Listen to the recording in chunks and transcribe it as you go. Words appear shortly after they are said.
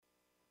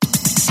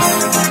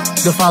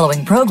The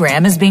following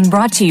program is being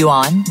brought to you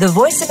on the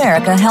Voice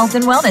America Health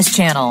and Wellness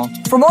Channel.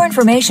 For more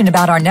information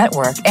about our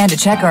network and to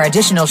check our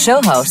additional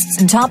show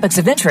hosts and topics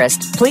of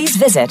interest, please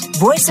visit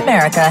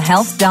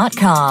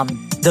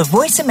voiceamericahealth.com. The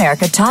Voice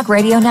America Talk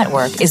Radio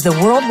Network is the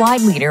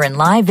worldwide leader in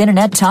live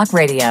Internet talk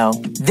radio.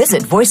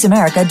 Visit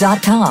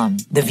voiceamerica.com.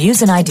 The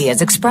views and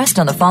ideas expressed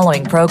on the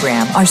following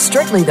program are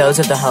strictly those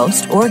of the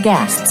host or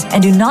guests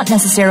and do not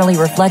necessarily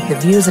reflect the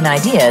views and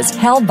ideas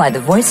held by the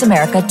Voice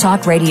America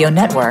Talk Radio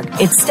Network,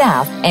 its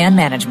staff, and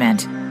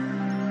management.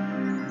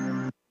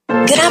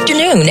 Good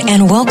afternoon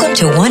and welcome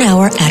to 1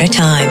 Hour at a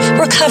Time.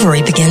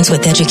 Recovery begins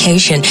with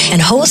education,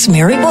 and host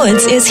Mary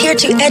Woods is here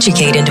to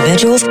educate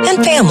individuals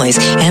and families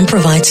and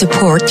provide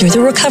support through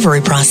the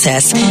recovery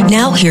process.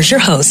 Now here's your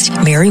host,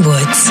 Mary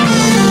Woods.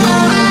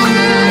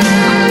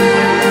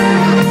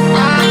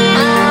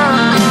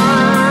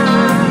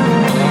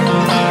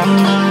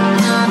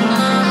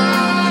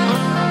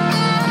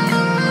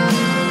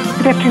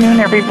 Good afternoon,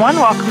 everyone.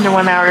 Welcome to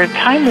 1 Hour at a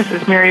Time. This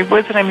is Mary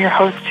Woods, and I'm your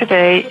host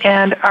today.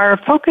 And our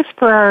focus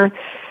for our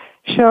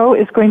show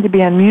is going to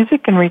be on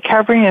music and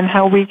recovery and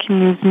how we can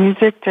use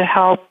music to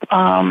help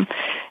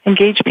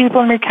engage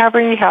people in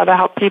recovery, how to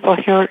help people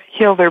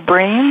heal their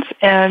brains.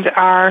 And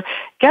our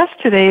guest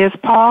today is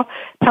Paul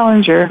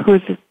Pellinger, who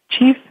is the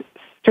Chief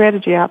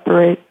Strategy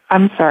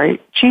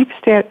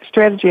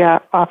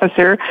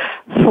Officer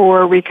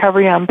for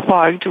Recovery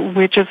Unplugged,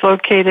 which is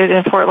located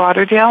in Fort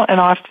Lauderdale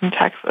and Austin,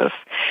 Texas.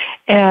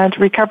 And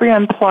Recovery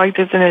Unplugged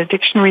is an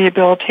addiction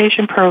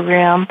rehabilitation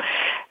program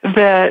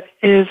that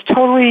is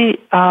totally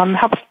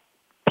helps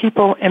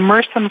people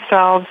immerse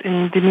themselves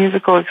in the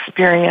musical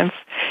experience,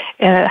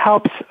 and it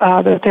helps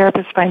the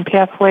therapists find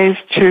pathways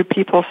to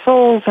people's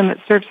souls, and it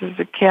serves as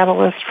a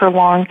catalyst for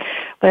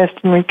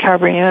long-lasting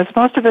recovery. And as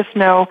most of us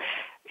know,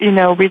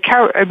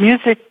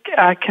 music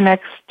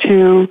connects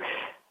to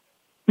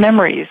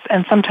memories,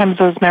 and sometimes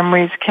those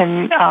memories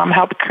can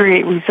help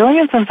create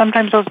resilience, and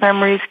sometimes those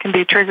memories can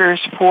be triggers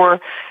for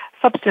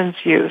substance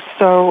use.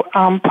 So,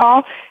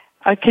 Paul,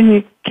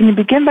 can you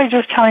begin by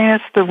just telling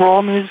us the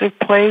role music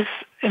plays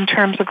in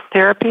terms of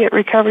therapy at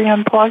Recovery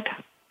Unplugged?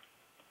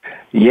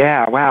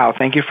 Yeah, wow.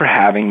 Thank you for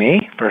having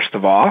me, first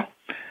of all.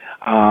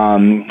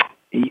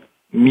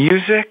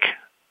 Music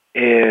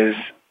is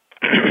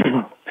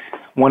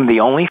one of the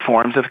only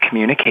forms of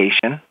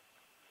communication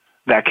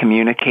that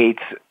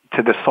communicates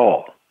to the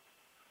soul.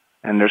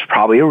 And there's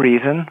probably a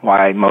reason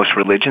why most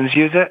religions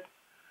use it,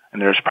 and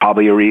there's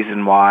probably a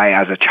reason why,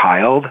 as a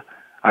child,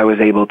 I was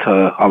able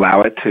to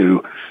allow it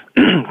to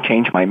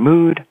change my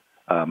mood,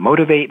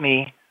 motivate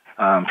me.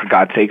 For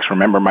God's sakes,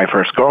 remember my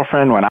first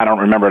girlfriend when I don't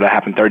remember it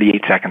happened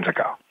 38 seconds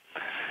ago.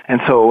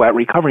 And so at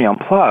Recovery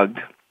Unplugged,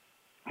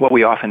 what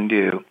we often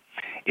do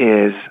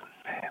is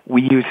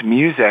we use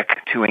music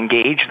to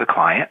engage the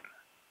client,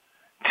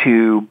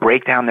 to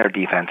break down their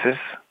defenses,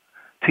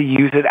 to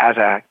use it as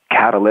a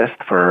catalyst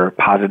for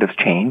positive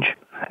change,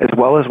 as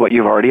well as what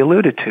you've already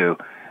alluded to,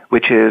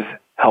 which is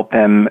help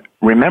them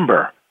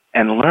remember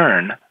and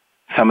learn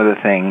some of the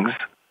things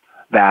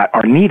that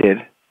are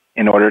needed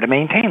in order to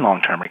maintain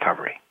long-term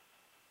recovery.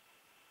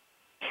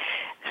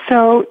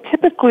 So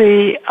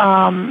typically,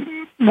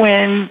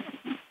 when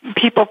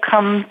people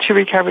come to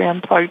Recovery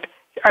Unplugged,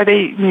 are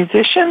they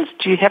musicians?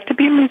 Do you have to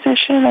be a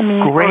musician? I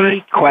mean,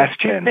 great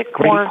question.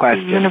 Great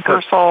question.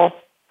 Universal.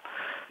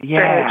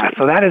 Yeah,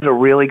 so that is a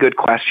really good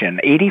question.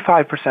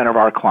 85% of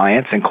our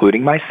clients,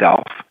 including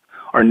myself,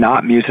 are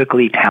not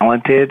musically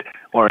talented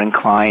or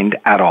inclined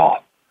at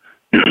all,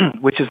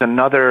 which is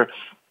another,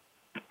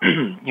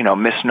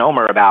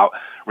 misnomer about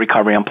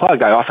Recovery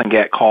Unplugged. I often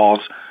get calls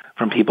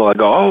from people that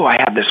go, oh, I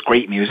have this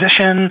great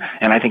musician,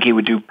 and I think he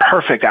would do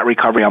perfect at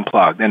Recovery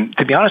Unplugged. And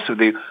to be honest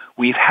with you,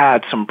 we've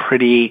had some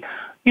pretty,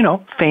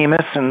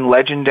 famous and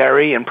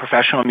legendary and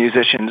professional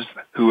musicians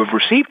who have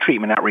received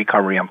treatment at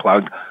Recovery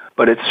Unplugged,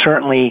 but it's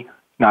certainly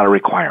not a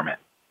requirement.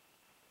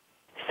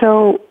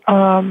 So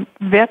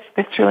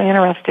that's really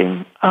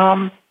interesting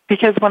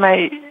because when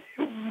I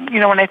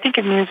think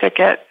of music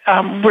at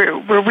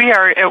where we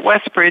are at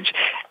Westbridge,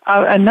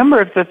 a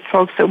number of the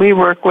folks that we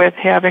work with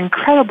have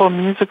incredible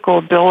musical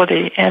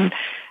ability, and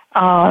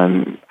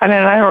I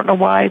don't know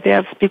why.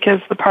 That's because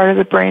the part of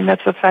the brain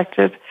that's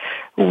affected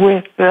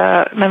with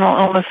mental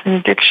illness and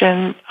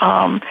addiction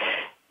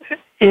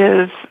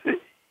is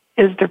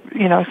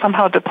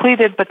somehow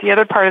depleted, but the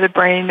other part of the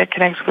brain that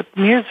connects with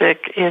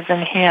music is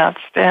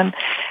enhanced. And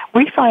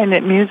we find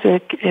that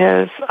music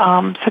is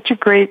such a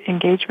great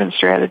engagement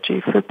strategy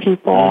for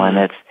people, and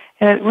it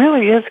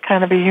really is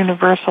kind of a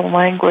universal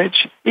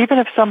language. Even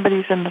if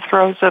somebody's in the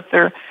throes of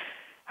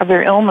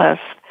their illness,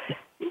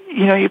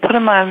 you put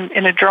them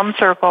in a drum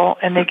circle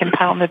and they can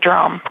pound the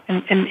drum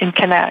and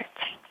connect.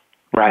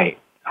 Right.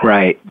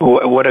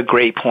 What a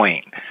great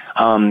point.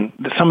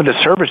 Some of the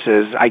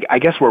services, I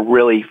guess we're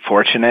really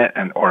fortunate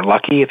or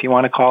lucky, if you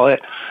want to call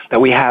it, that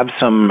we have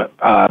some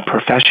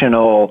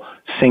professional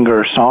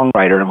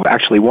singer-songwriter,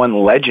 actually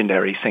one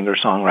legendary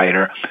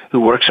singer-songwriter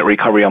who works at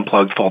Recovery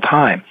Unplugged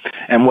full-time.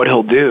 And what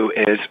he'll do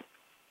is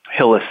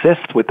he'll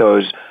assist with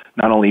those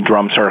not only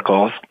drum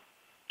circles,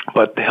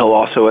 but he'll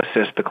also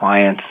assist the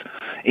clients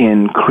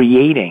in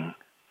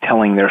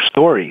telling their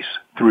stories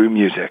through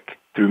music,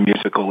 through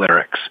musical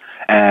lyrics,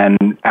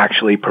 and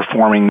actually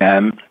performing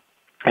them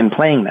and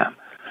playing them.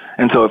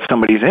 And so if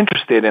somebody's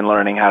interested in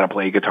learning how to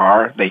play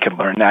guitar, they can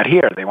learn that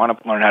here. They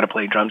want to learn how to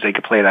play drums, they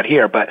could play that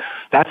here. But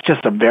that's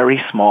just a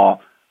very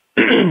small,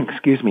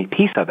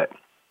 piece of it.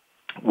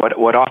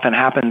 What often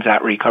happens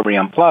at Recovery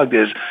Unplugged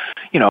is,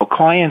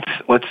 clients,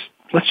 let's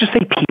just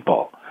say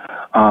people,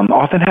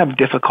 often have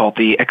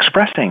difficulty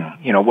expressing,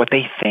 what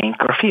they think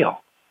or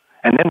feel.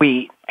 And then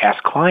we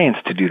ask clients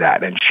to do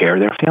that and share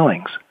their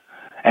feelings.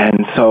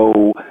 And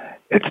so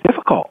it's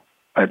difficult.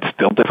 It's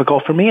still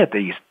difficult for me at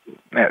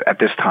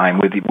this time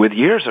with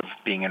years of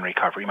being in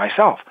recovery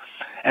myself.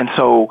 And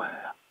so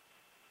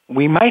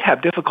we might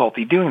have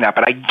difficulty doing that,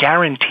 but I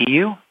guarantee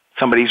you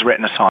somebody's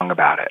written a song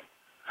about it.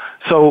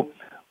 So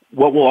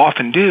what we'll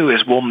often do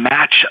is we'll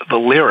match the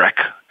lyric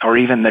or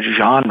even the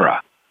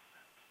genre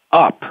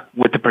up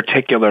with the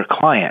particular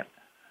client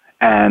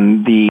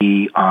and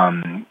the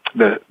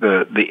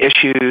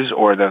issues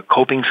or the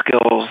coping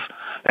skills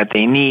that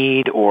they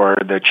need or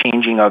the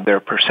changing of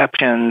their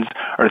perceptions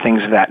or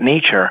things of that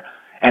nature,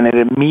 and it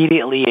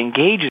immediately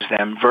engages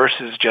them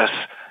versus just,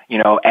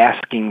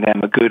 asking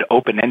them a good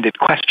open-ended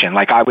question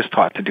like I was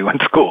taught to do in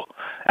school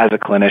as a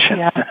clinician.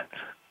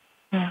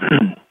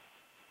 Yeah.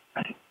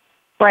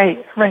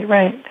 Right.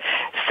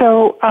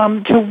 So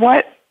to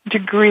what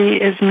degree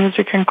is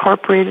music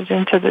incorporated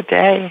into the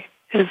day?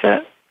 Is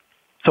it?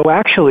 So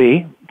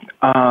actually,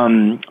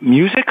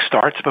 music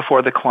starts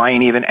before the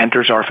client even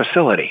enters our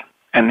facility.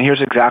 And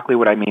here's exactly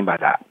what I mean by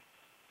that.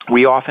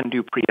 We often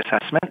do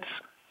pre-assessments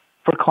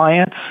for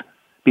clients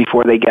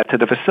before they get to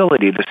the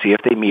facility to see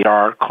if they meet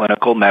our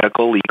clinical,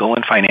 medical, legal,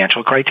 and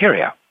financial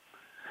criteria.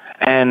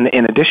 And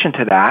in addition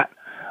to that,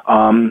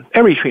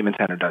 every treatment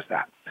center does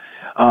that.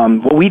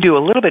 What we do a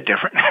little bit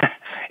different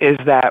is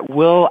that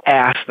we'll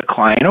ask the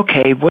client,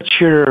 okay, what's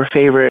your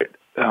favorite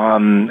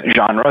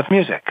genre of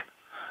music?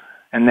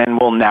 And then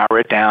we'll narrow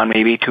it down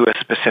maybe to a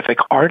specific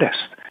artist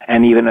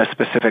and even a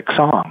specific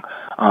song.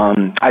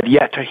 I've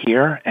yet to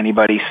hear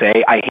anybody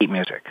say, I hate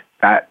music.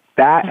 That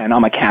and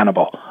I'm a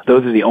cannibal.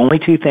 Those are the only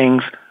two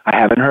things I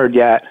haven't heard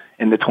yet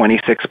in the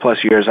 26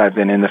 plus years I've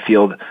been in the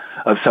field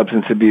of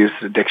substance abuse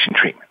addiction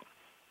treatment.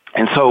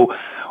 And so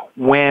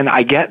when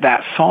I get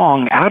that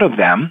song out of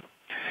them,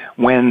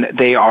 when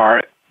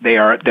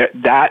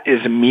that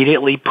is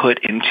immediately put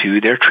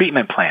into their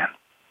treatment plan.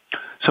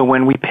 So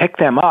when we pick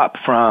them up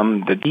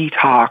from the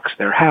detox,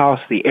 their house,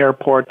 the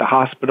airport, the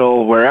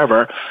hospital,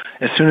 wherever,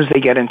 as soon as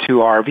they get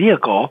into our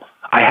vehicle,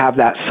 I have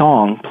that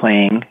song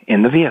playing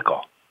in the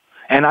vehicle.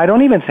 And I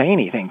don't even say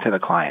anything to the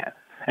client.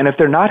 And if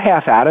they're not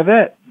half out of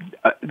it,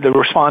 the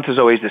response is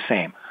always the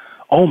same.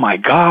 Oh my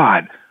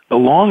God, The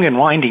Long and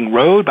Winding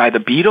Road by the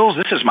Beatles,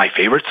 this is my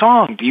favorite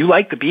song. Do you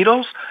like the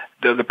Beatles?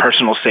 The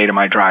person will say to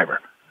my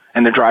driver.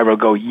 And the driver will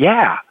go,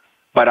 yeah,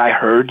 but I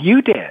heard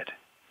you did.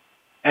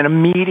 And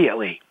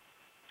immediately,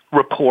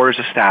 rapport is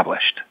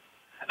established.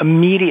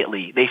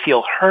 Immediately, they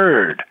feel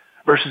heard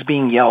versus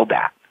being yelled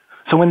at.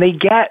 So when they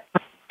get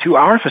to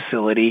our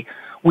facility,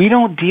 we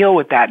don't deal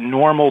with that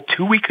normal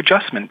 2-week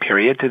adjustment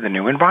period to the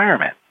new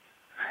environment.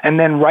 And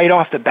then right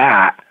off the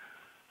bat,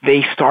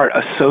 they start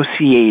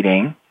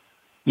associating,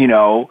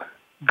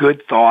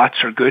 good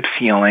thoughts or good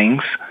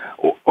feelings.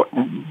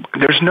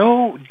 There's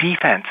no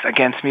defense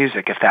against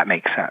music, if that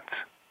makes sense.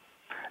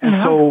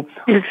 And so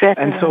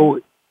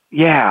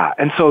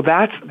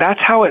that's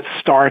how it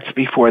starts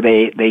before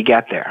they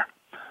get there.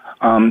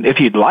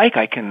 If you'd like,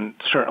 I can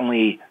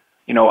certainly,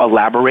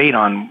 elaborate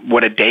on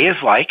what a day is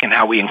like and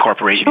how we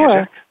incorporate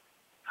music.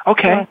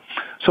 Okay.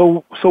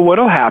 Sure. So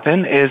what'll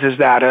happen is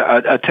that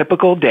a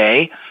typical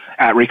day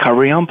at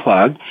Recovery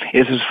Unplugged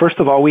is first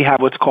of all, we have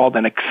what's called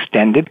an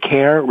extended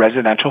care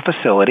residential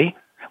facility,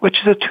 which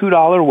is a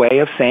 $2 way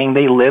of saying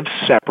they live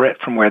separate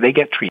from where they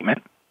get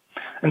treatment.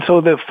 And so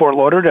the Fort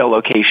Lauderdale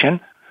location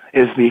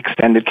is the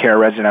extended care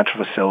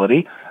residential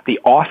facility. The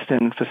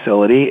Austin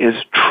facility is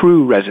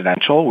true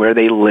residential. Where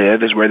they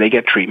live is where they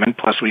get treatment,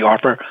 plus we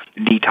offer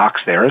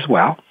detox there as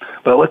well.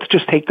 But let's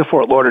just take the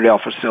Fort Lauderdale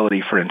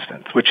facility, for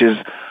instance, which is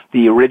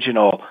the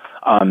original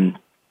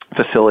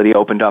facility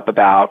opened up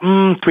about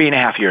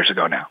 3.5 years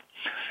ago now.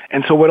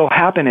 And so what will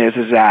happen is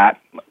that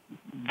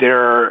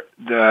the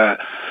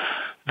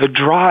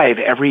drive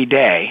every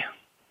day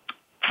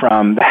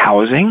from the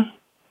housing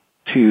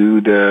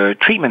to the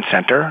treatment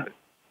center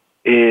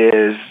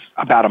is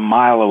about a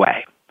mile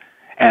away.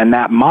 And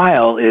that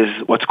mile is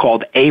what's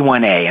called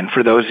A1A. And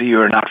for those of you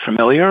who are not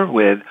familiar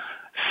with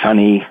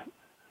sunny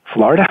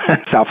Florida,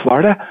 South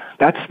Florida,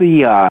 that's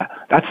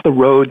the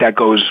road that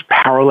goes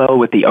parallel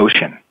with the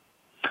ocean.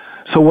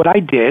 So what I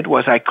did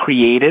was I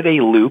created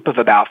a loop of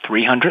about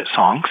 300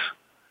 songs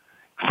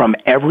from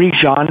every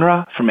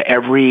genre,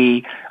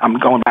 I'm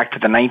going back to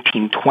the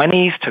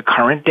 1920s to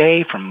current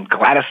day, from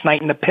Gladys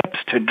Knight and the Pips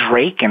to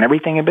Drake and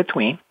everything in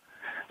between,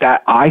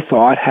 that I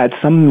thought had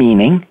some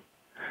meaning.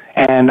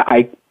 And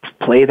I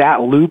play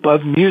that loop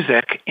of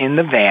music in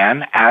the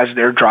van as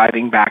they're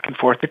driving back and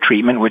forth to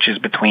treatment, which is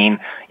between,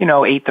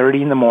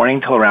 8:30 in the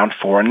morning till around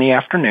 4 in the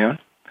afternoon.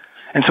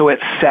 And so it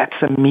sets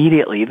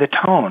immediately the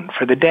tone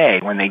for the day.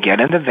 When they get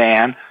in the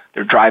van,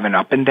 they're driving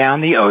up and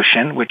down the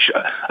ocean, which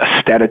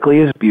aesthetically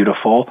is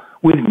beautiful,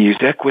 with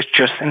music, which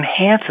just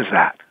enhances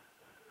that.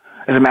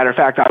 As a matter of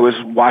fact, I was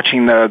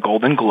watching the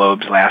Golden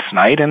Globes last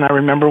night, and I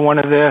remember one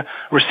of the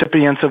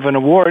recipients of an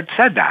award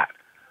said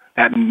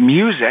that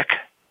music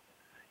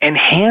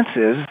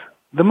enhances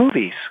the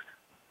movies.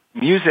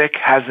 Music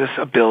has this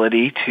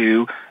ability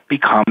to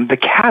become the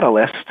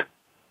catalyst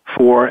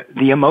for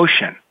the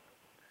emotion.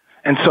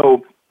 And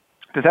so,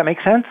 does that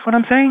make sense, what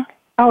I'm saying?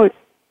 Oh,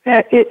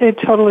 it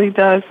totally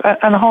does.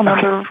 On a whole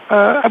number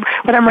of,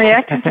 what I'm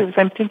reacting to is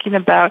I'm thinking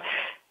about,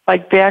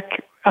 like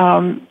back,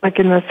 like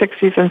in the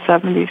 60s and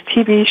 70s,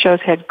 TV shows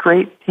had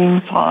great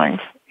theme songs,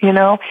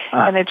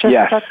 and it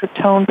just set the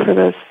tone for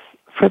this,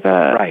 for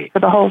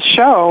the whole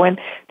show. And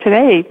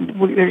today,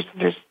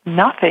 there's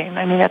nothing.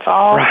 I mean, it's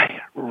all right.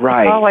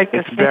 It's all like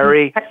it's this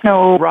very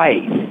techno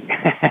right.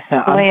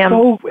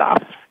 glam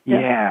stuff.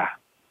 Yeah.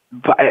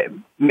 But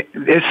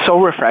it's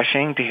so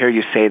refreshing to hear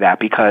you say that,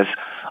 because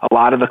a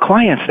lot of the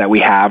clients that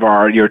we have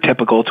are your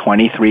typical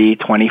 23,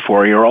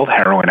 24-year-old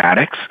heroin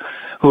addicts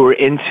who are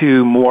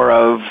into more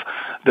of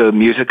the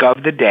music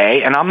of the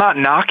day. And I'm not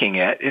knocking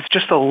it. It's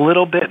just a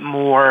little bit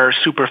more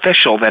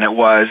superficial than it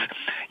was,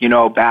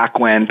 back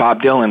when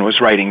Bob Dylan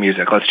was writing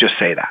music. Let's just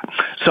say that.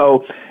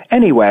 So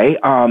anyway,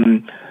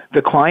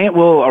 the client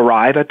will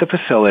arrive at the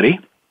facility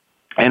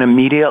and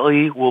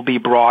immediately will be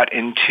brought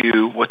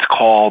into what's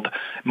called,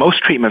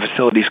 most treatment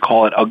facilities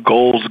call it a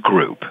goals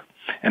group.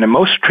 And in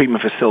most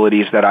treatment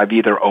facilities that I've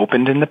either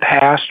opened in the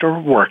past or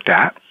worked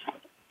at,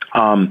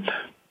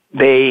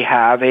 they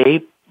have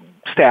a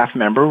staff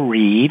member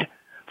read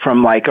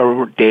from like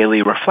a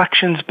daily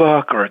reflections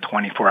book or a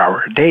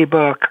 24-hour-a-day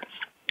book,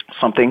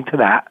 something to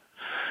that.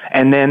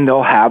 And then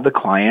they'll have the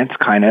clients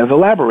kind of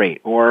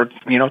elaborate or,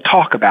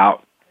 talk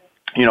about,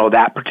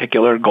 that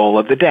particular goal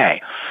of the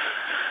day.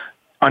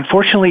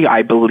 Unfortunately,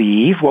 I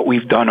believe what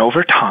we've done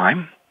over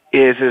time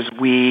is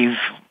we've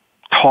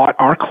taught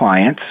our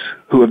clients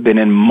who have been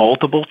in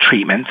multiple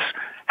treatments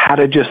how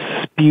to just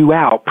spew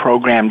out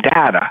program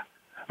data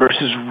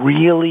versus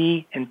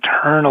really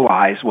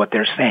internalize what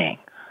they're saying.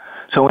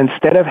 So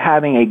instead of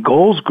having a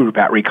goals group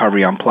at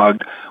Recovery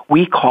Unplugged,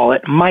 we call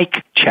it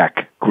mic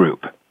check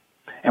group.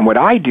 And what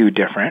I do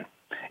different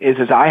is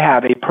I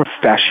have a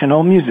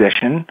professional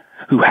musician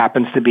who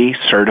happens to be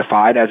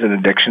certified as an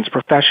addictions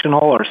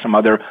professional or some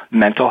other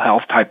mental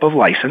health type of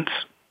license,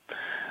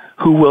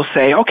 who will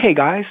say, okay,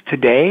 guys,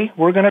 today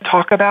we're going to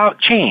talk about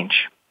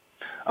change.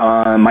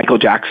 Michael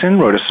Jackson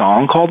wrote a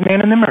song called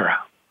Man in the Mirror.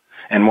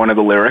 And one of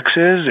the lyrics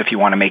is, if you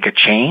want to make a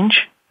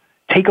change,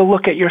 take a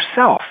look at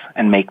yourself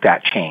and make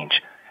that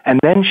change.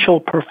 And then she'll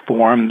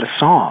perform the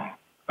song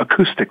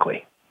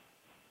acoustically,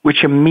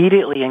 which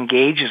immediately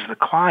engages the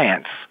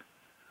clients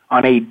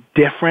on a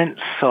different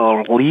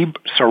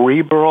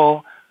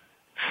cerebral,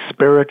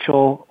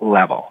 spiritual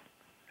level.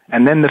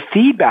 And then the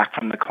feedback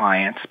from the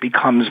clients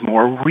becomes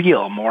more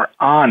real, more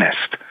honest,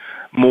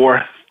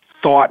 more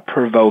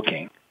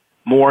thought-provoking,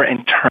 more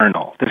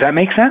internal. Does that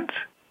make sense?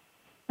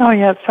 Oh,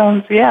 yeah,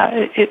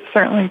 it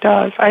certainly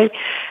does. A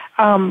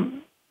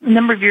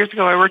number of years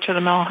ago, I worked at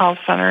a mental health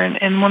center,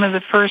 and one of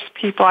the first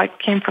people, I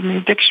came from the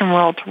addiction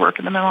world to work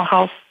in the mental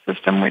health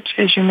system, which,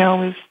 as you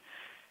know, is,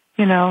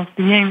 the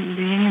yin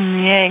and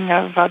the yang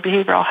of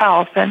behavioral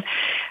health. And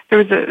there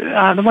was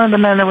one of the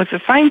men that was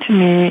assigned to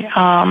me,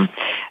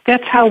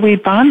 that's how we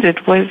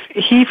bonded, was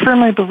he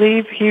firmly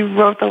believed, he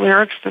wrote the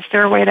lyrics to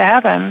Stairway to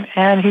Heaven,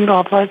 and he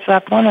loved Led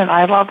Zeppelin, and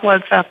I loved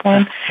Led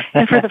Zeppelin.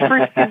 And for the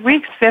first 2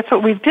 weeks, that's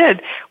what we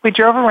did. We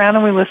drove around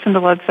and we listened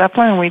to Led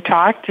Zeppelin, and we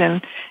talked,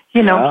 and, he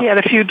had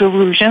a few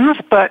delusions,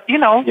 but, it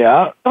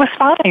was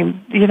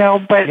fine,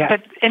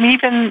 but and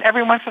even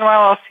every once in a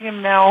while I'll see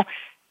him now,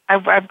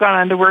 I've gone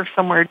on to work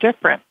somewhere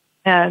different,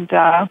 and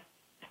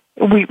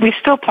we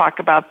still talk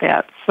about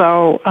that.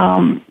 So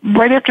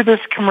right after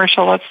this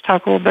commercial, let's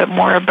talk a little bit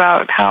more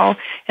about how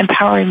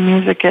empowering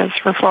music is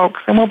for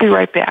folks, and we'll be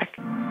right back.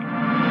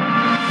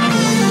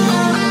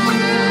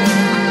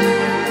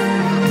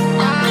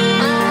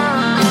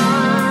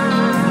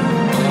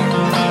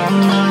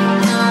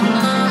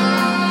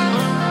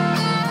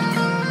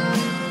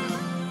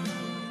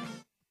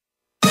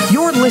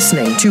 You're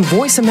listening to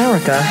Voice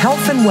America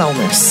Health and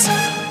Wellness.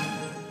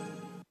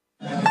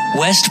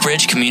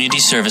 Westbridge Community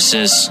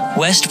Services.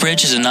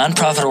 Westbridge is a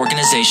nonprofit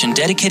organization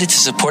dedicated to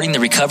supporting the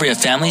recovery of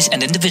families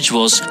and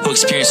individuals who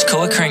experience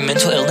co-occurring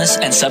mental illness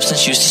and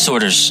substance use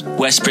disorders.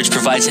 Westbridge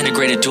provides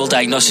integrated dual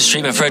diagnosis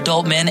treatment for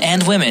adult men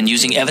and women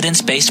using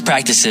evidence-based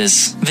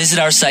practices. Visit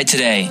our site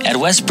today at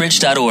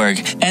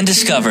westbridge.org and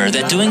discover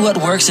that doing what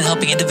works in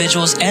helping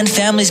individuals and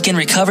families gain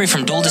recovery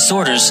from dual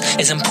disorders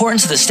is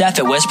important to the staff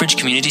at Westbridge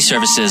Community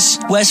Services.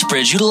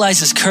 Westbridge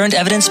utilizes current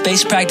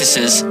evidence-based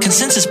practices,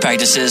 consensus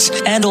practices,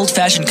 and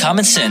old-fashioned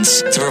common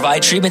sense to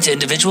provide treatment to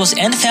individuals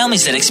and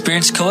families that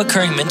experience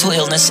co-occurring mental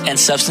illness and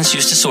substance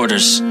use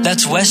disorders.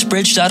 That's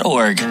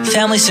westbridge.org,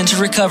 family-centered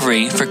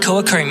recovery for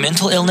co-occurring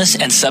mental illness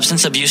and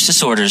substance abuse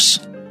disorders.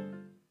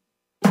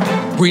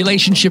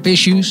 Relationship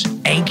issues?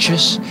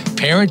 Anxious?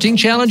 Parenting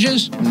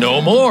challenges?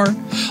 No more.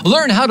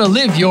 Learn how to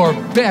live your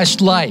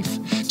best life.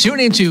 Tune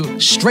into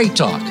Straight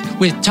Talk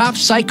with top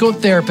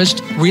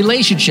psychotherapist,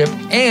 relationship,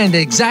 and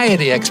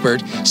anxiety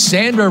expert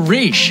Sandra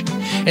Reish.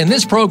 In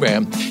this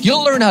program,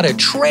 you'll learn how to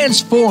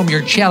transform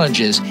your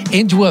challenges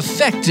into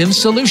effective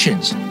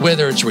solutions,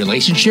 whether it's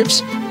relationships,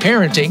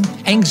 parenting,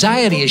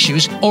 anxiety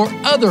issues, or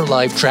other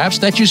life traps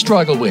that you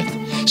struggle with.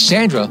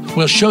 Sandra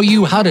will show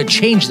you how to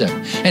change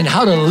them and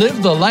how to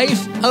live the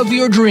life of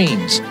your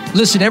dreams.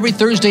 Listen every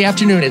Thursday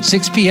afternoon at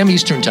 6 p.m.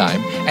 Eastern Time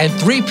and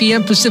 3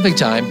 p.m. Pacific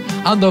Time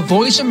on the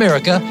Voice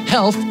America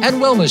Health and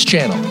Wellness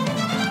Channel.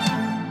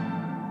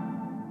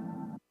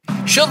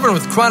 Children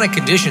with chronic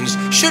conditions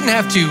shouldn't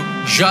have to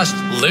just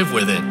live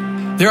with it.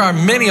 There are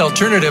many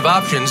alternative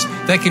options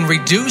that can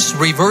reduce,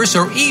 reverse,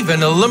 or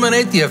even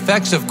eliminate the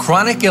effects of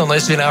chronic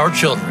illness in our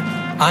children.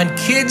 On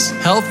Kids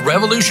Health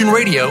Revolution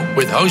Radio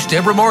with host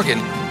Deborah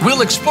Morgan,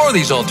 we'll explore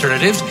these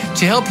alternatives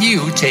to help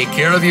you take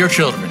care of your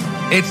children.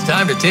 It's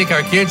time to take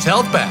our kids'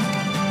 health back.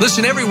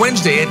 Listen every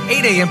Wednesday at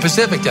 8 a.m.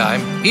 Pacific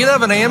Time,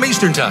 11 a.m.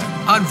 Eastern Time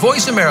on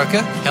Voice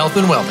America Health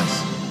and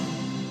Wellness.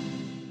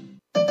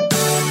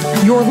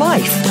 Your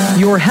life,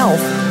 your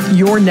health,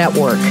 your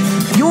network.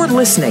 You're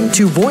listening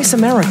to Voice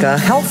America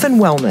Health and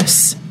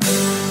Wellness.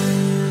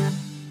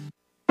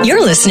 You're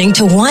listening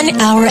to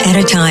 1 Hour at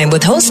a Time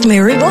with host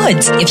Mary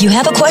Woods. If you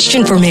have a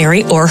question for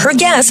Mary or her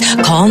guest,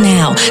 call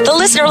now. The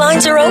listener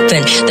lines are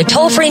open. The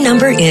toll-free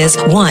number is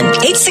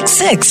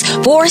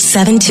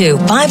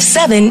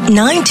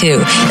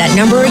 1-866-472-5792. That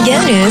number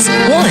again is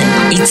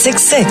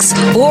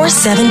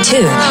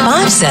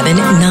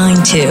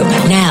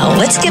 1-866-472-5792. Now,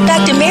 let's get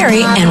back to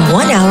Mary and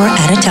 1 Hour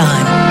at a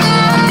Time.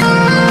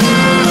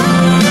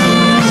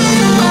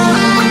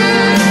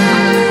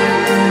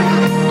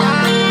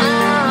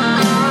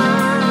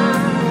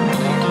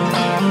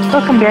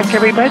 Welcome back,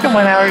 everybody, to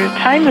 1 Hour at a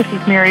Time. This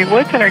is Mary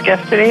Woods, and our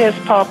guest today is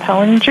Paul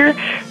Pellinger,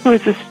 who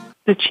is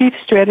the Chief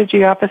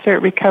Strategy Officer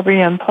at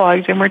Recovery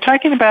Unplugged. And we're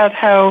talking about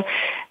how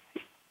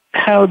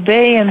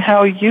they and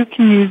how you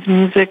can use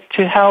music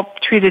to help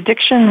treat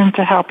addiction and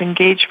to help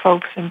engage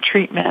folks in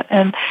treatment.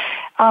 And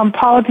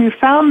Paul, have you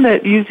found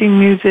that using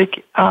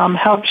music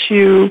helps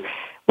you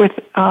with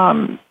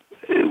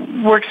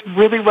works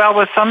really well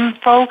with some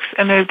folks,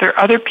 and are there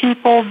other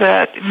people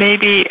that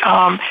maybe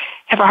have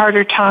a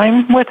harder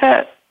time with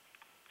it?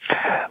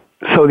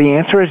 So the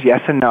answer is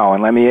yes and no,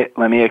 and let me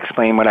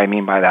explain what I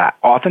mean by that.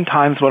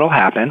 Oftentimes what will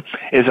happen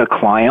is a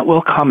client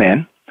will come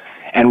in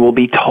and will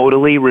be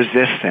totally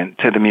resistant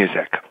to the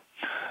music.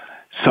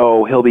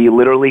 So he'll be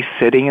literally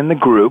sitting in the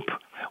group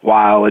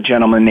while a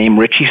gentleman named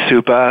Richie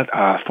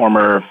Supa,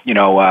 former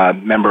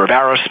member of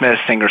Aerosmith,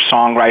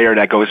 singer-songwriter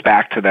that goes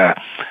back to the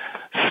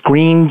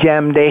Screen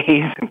Gem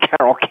days and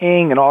Carole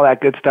King and all that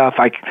good stuff.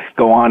 I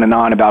go on and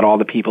on about all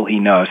the people he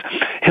knows.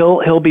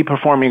 He'll be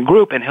performing a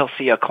group and he'll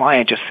see a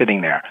client just sitting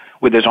there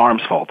with his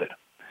arms folded.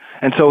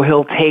 And so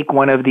he'll take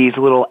one of these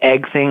little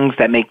egg things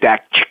that make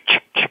that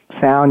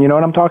sound, you know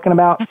what I'm talking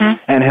about?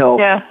 Mm-hmm. And he'll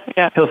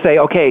say,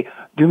 okay,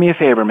 do me a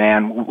favor,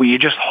 man. Will you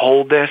just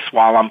hold this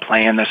while I'm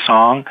playing the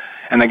song?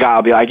 And the guy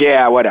will be like,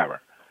 yeah,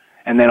 whatever.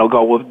 And then he'll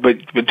go, well, but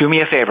do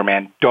me a favor,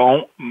 man.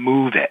 Don't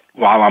move it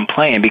while I'm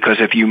playing, because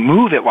if you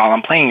move it while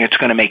I'm playing, it's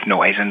going to make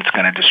noise and it's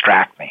going to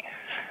distract me.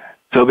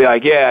 So he'll be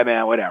like, yeah,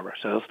 man, whatever.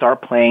 So he'll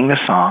start playing the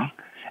song,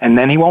 and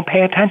then he won't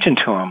pay attention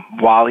to him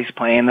while he's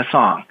playing the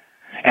song.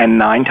 And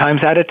 9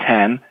 times out of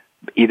 10,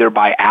 either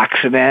by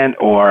accident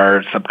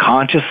or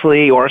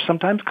subconsciously or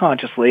sometimes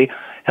consciously,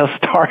 he'll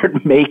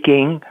start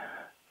making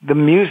the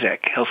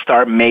music. He'll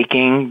start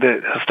moving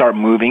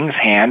his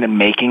hand and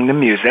making the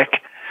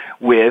music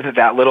with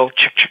that little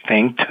chick-chick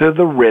thing to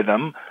the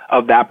rhythm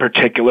of that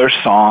particular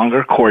song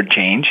or chord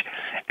change.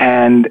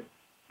 And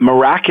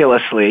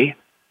miraculously,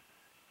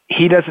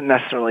 he doesn't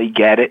necessarily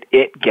get it.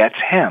 It gets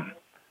him.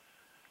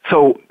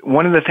 So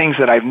one of the things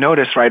that I've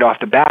noticed right off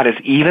the bat is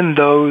even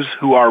those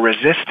who are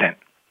resistant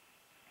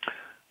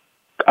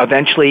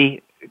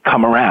eventually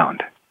come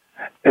around.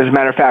 As a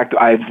matter of fact,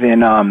 I've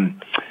been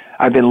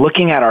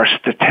looking at our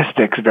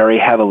statistics very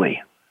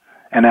heavily.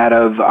 And out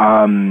of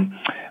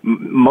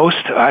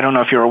most, I don't know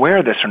if you're aware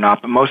of this or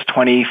not, but most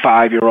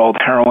 25-year-old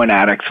heroin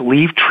addicts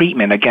leave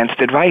treatment against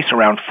advice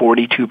around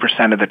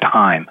 42% of the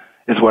time,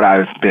 is what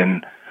I've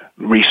been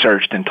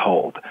researched and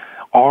told.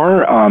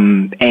 Our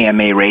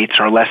AMA rates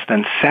are less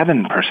than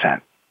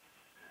 7%.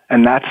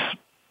 And that's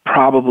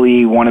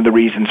probably one of the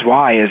reasons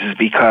why is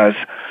because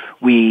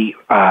we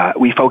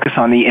focus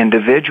on the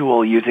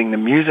individual using the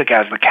music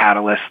as the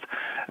catalyst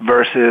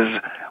versus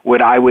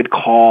what I would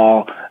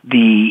call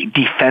the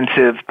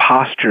defensive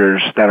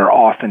postures that are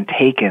often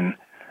taken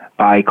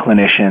by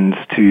clinicians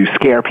to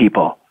scare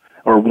people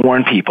or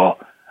warn people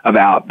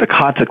about the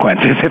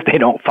consequences if they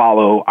don't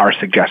follow our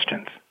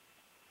suggestions.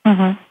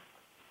 Mm-hmm.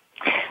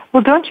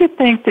 Well, don't you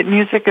think that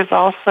music is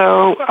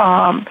also,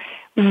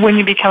 when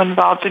you become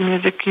involved in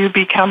music, you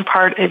become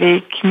part of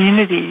a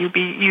community.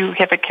 You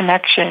have a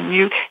connection.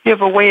 You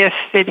have a way of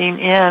fitting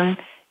in,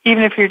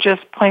 even if you're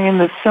just playing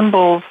the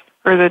cymbals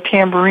or the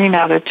tambourine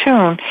out of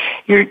tune.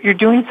 You're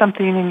doing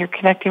something and you're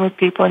connecting with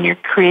people and you're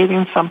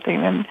creating something.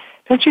 And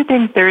don't you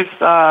think there's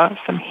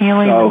some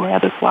healing in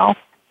that as well?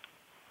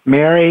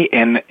 Mary,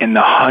 in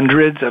the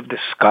hundreds of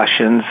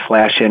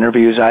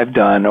discussions/interviews I've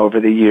done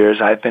over the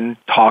years, I've been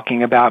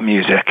talking about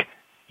music.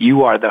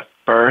 You are the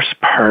first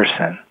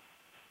person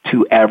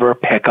to ever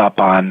pick up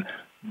on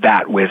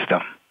that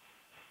wisdom.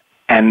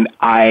 And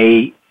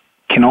I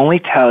can only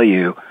tell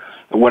you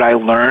what I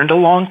learned a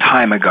long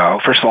time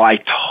ago. First of all, I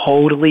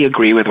totally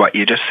agree with what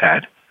you just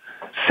said.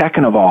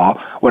 Second of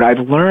all, what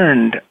I've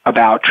learned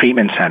about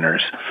treatment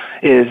centers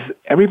is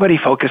everybody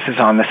focuses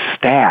on the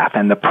staff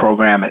and the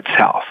program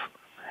itself.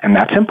 And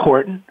that's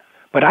important,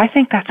 but I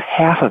think that's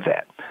half of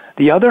it.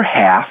 The other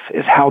half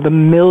is how the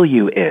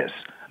milieu is.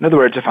 In other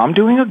words, if I'm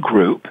doing a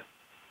group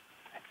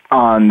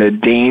on the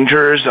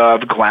dangers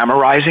of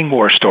glamorizing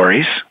war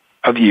stories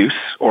of use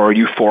or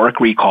euphoric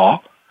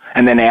recall,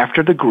 and then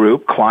after the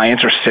group,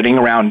 clients are sitting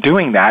around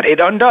doing that, it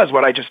undoes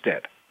what I just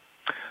did.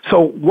 So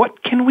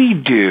what can we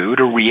do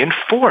to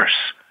reinforce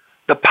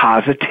the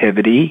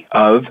positivity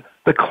of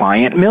the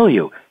client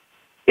milieu?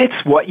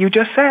 It's what you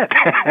just said.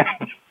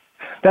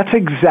 That's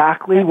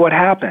exactly what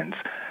happens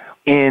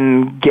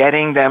in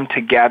getting them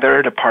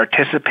together to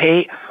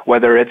participate,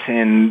 whether it's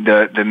in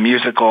the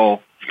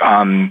musical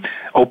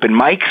open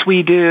mics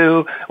we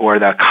do, or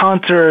the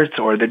concerts,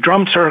 or the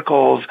drum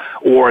circles,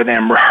 or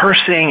them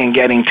rehearsing and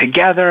getting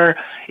together.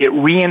 It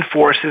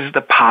reinforces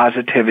the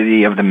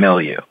positivity of the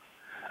milieu.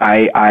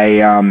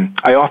 I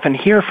often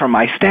hear from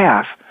my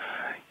staff,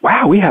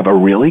 wow, we have a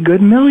really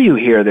good milieu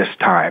here this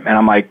time. And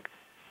I'm like,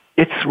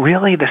 it's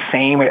really the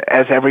same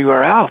as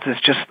everywhere else. It's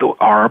just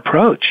our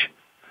approach.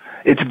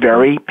 It's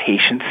very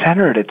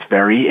patient-centered. It's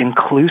very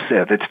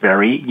inclusive. It's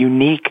very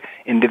unique,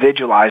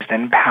 individualized,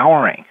 and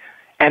empowering.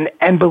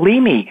 And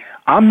believe me,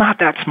 I'm not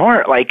that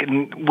smart. Like,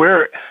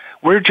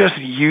 we're just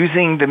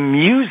using the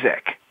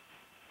music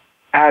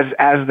as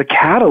the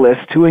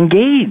catalyst to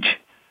engage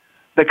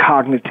the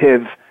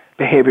cognitive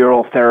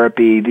behavioral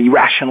therapy, the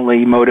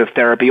rationally emotive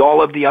therapy,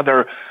 all of the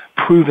other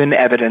proven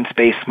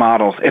evidence-based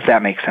models, if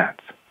that makes sense.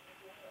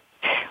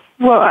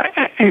 Well,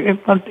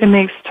 it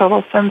makes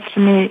total sense to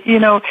me. You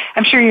know,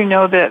 I'm sure you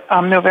know that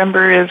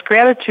November is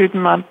Gratitude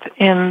Month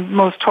in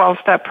most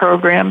 12-step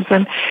programs,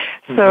 and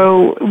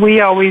so we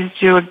always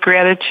do a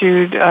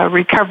gratitude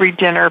recovery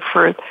dinner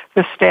for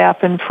the staff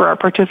and for our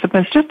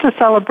participants, just to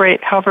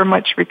celebrate however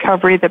much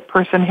recovery the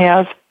person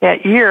has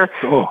that year,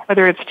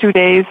 whether it's 2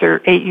 days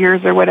or 8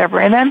 years or whatever.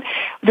 And then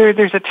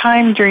there's a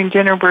time during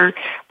dinner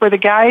where the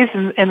guys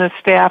and the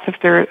staff, if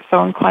they're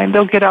so inclined,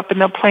 they'll get up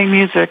and they'll play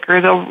music, or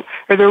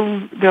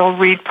they'll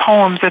read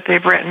poems that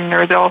they've written,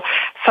 or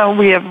so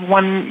we have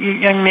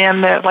one young man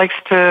that likes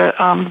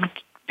to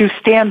do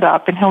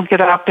stand-up, and he'll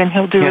get up and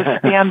he'll do a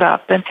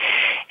stand-up. And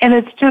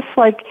it's just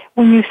like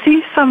when you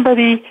see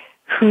somebody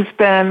who's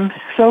been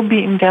so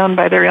beaten down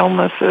by their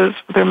illnesses,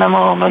 their mental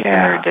illness and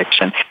their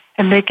addiction,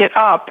 and they get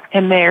up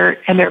and they're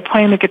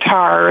playing the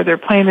guitar, or they're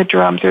playing the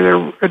drums,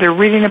 or they're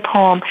reading a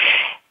poem,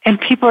 and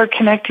people are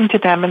connecting to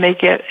them, and they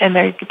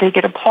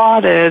get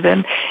applauded,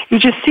 and you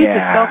just see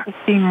the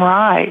self-esteem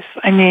rise.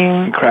 I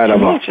mean,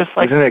 incredible. It's just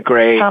like, isn't it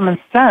great? Common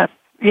sense.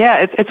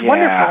 Yeah, it's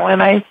wonderful,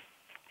 and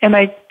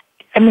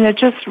I mean, it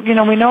just, you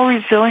know, we know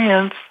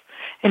resilience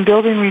and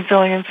building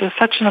resilience is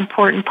such an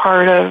important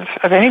part of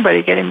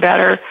anybody getting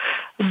better,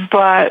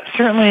 but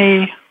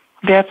certainly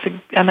that's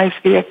a nice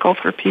vehicle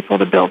for people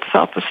to build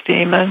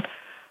self-esteem and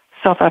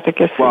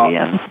self-efficacy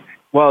and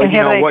you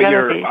know, what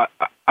identity.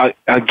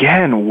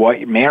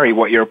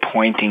 What you're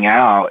pointing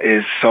out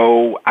is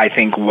so, I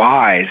think,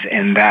 wise,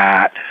 in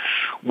that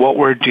what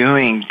we're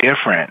doing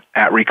different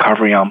at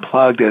Recovery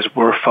Unplugged is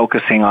we're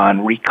focusing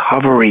on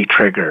recovery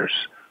triggers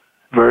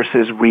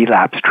versus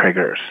relapse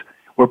triggers.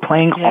 We're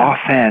playing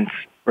offense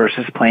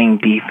versus playing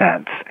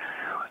defense.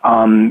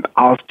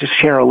 I'll just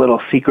share a little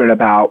secret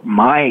about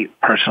my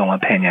personal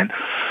opinion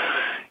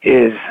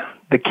is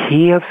the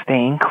key of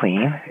staying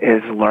clean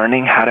is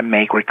learning how to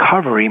make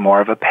recovery more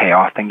of a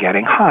payoff than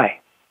getting high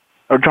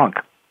or drunk.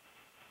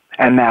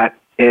 And that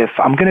if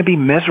I'm going to be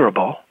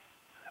miserable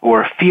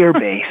or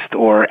fear-based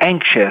or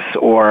anxious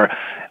or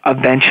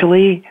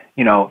eventually,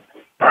 you know,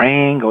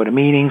 praying, go to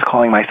meetings,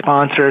 calling my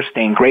sponsors,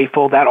 staying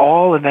grateful, that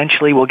all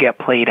eventually will get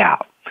played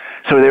out.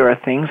 So there are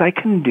things I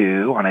can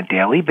do on a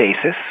daily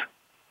basis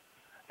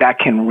that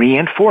can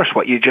reinforce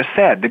what you just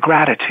said, the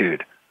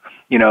gratitude,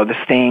 you know, the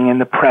staying in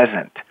the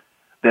present,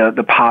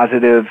 the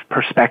positive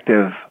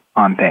perspective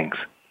on things.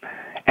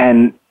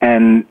 And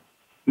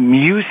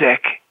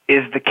music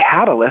is the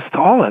catalyst to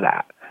all of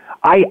that.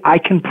 I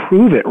can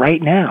prove it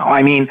right now.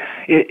 I mean,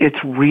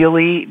 it's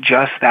really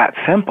just that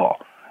simple.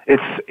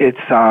 It's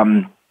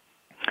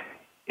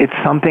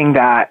something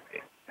that,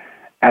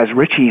 as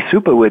Richie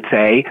Supa would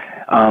say,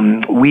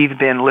 we've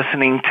been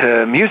listening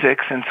to music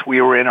since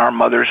we were in our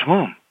mother's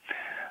womb.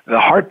 the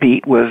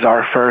heartbeat was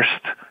our first,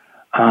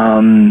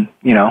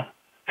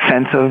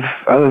 sense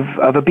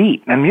of a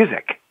beat and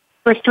music.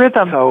 First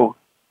rhythm. So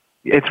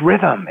it's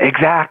rhythm.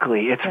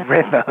 Exactly. It's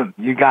rhythm.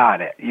 You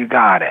got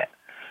it.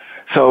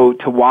 So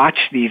to watch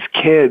these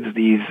kids,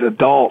 these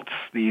adults,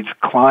 these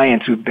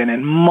clients who've been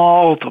in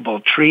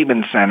multiple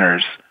treatment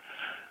centers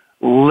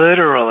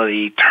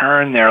literally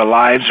turn their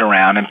lives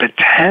around and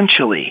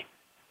potentially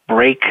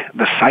break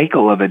the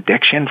cycle of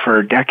addiction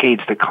for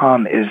decades to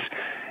come is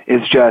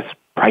just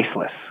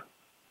priceless.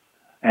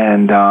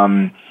 And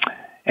I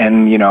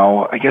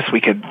guess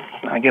we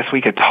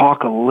could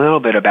talk a little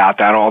bit about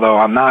that, although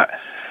I'm not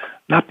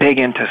big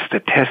into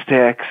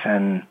statistics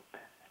and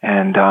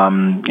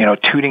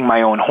tooting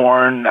my own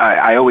horn.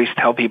 I always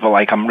tell people,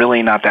 like, I'm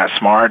really not that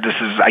smart.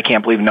 I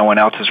can't believe no one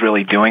else is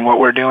really doing what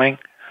we're doing.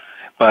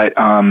 But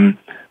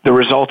the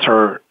results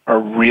are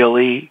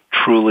really,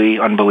 truly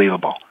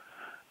unbelievable.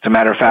 As a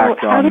matter of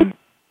fact,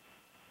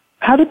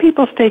 how do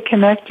people stay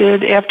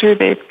connected after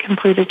they've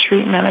completed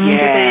treatment? I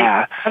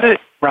mean,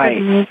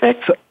 right. Music?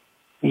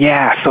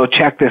 So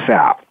check this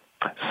out.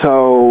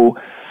 So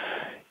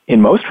in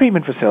most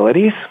treatment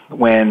facilities,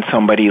 when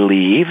somebody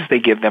leaves, they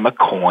give them a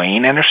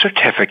coin and a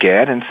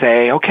certificate and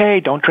say, okay,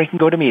 don't drink and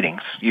go to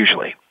meetings,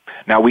 usually.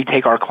 Now, we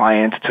take our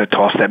clients to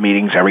 12-step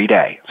meetings every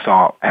day.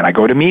 And I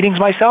go to meetings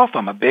myself.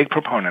 I'm a big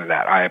proponent of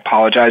that. I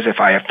apologize if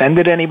I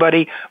offended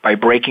anybody by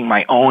breaking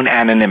my own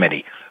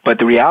anonymity. But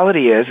the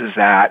reality is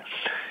that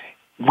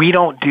we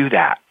don't do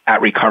that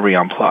at Recovery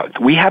Unplugged.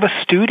 We have a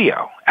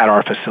studio at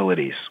our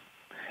facilities.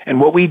 And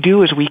what we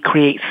do is we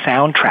create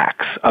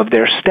soundtracks of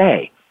their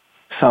stay.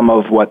 Some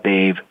of what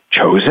they've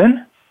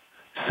chosen,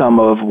 some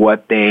of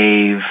what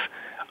they've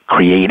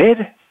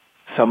created,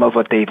 some of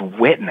what they've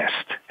witnessed.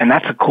 And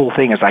that's the cool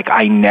thing, is like,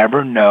 I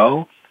never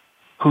know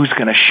who's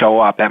going to show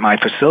up at my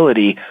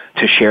facility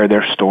to share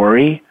their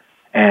story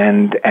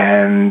and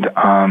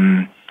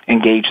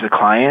engage the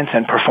clients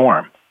and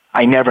perform.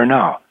 I never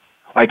know.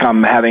 Like,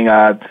 I'm having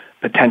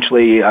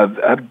potentially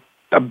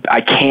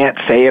I can't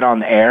say it on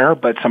the air,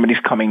 but somebody's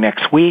coming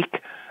next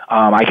week.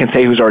 I can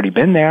say who's already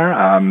been there.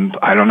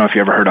 I don't know if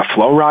you ever heard of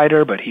Flow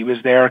Rider, but he was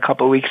there a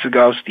couple of weeks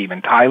ago.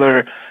 Steven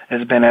Tyler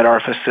has been at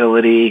our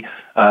facility.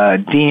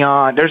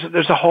 Dion.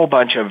 There's a whole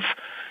bunch of,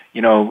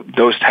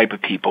 those type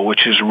of people,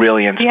 which is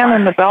really inspiring.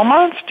 Dion in the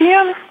Belmonts,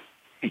 Dion?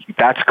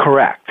 That's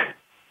correct.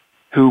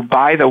 Who,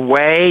 by the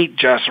way,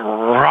 just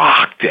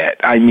rocked it.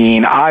 I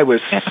mean, I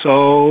was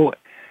so...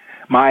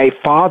 My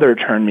father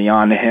turned me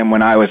on to him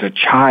when I was a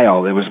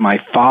child. It was my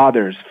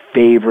father's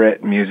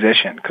favorite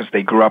musician because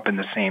they grew up in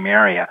the same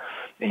area,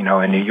 in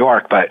New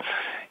York. But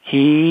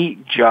he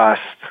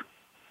just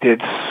did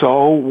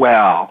so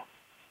well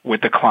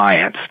with the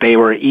clients. They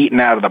were eaten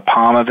out of the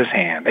palm of his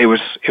hand.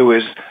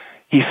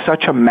 He's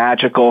such a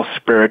magical,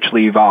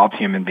 spiritually evolved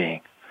human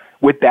being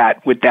with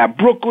that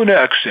Brooklyn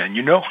accent,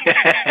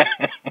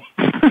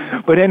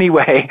 But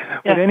anyway,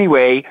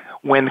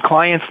 when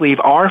clients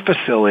leave our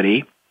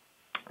facility,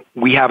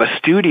 we have a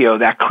studio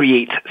that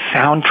creates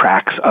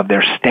soundtracks of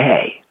their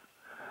stay.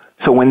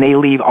 So when they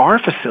leave our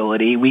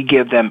facility, we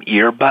give them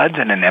earbuds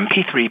and an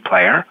MP3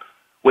 player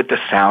with the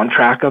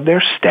soundtrack of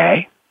their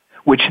stay,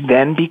 which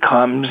then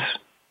becomes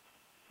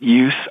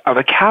use of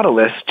a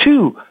catalyst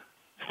to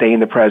stay in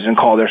the present,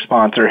 call their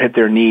sponsor, hit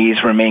their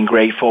knees, remain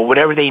grateful,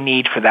 whatever they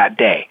need for that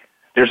day.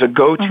 There's a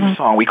go-to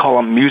song. We call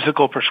them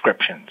musical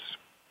prescriptions.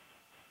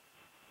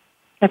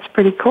 That's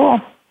pretty cool.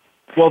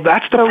 Well,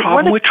 that's the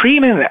problem with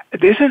treatment.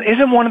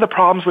 Isn't one of the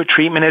problems with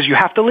treatment is you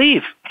have to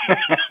leave.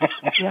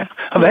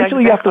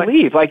 Eventually you have to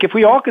leave. Like, if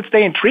we all could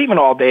stay in treatment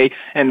all day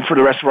and for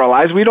the rest of our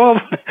lives, we'd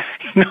all,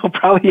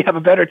 probably have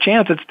a better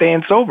chance at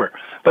staying sober.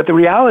 But the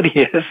reality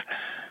is,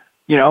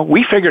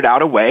 we figured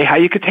out a way how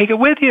you could take it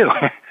with you.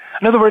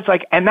 In other words,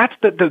 and that's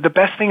the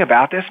best thing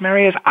about this,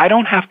 Mary, is I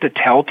don't have to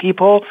tell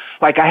people.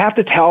 Like, I have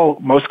to tell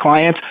most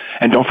clients,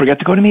 and don't forget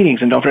to go to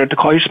meetings, and don't forget to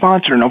call your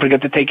sponsor, and don't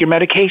forget to take your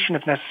medication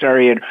if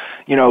necessary, and,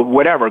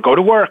 whatever, go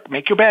to work,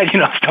 make your bed,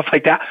 stuff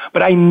like that.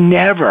 But I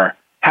never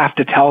have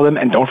to tell them,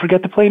 and don't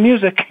forget to play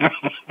music.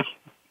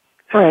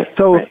 Right.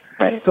 So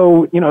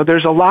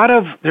there's a lot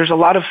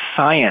of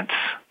science,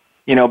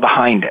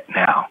 behind it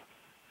now,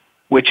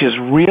 which is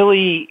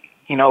really,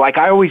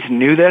 I always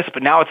knew this,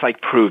 but now it's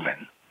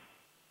proven.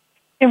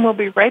 And we'll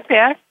be right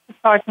back to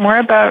talk more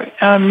about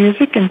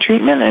music and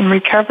treatment and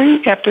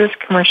recovery after this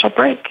commercial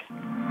break.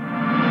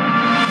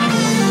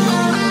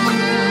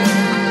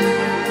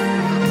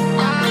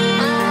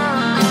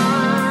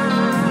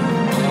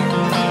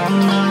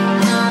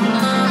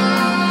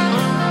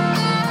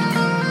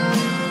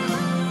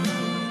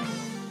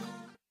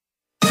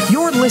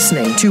 You're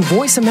listening to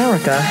Voice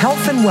America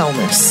Health and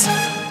Wellness.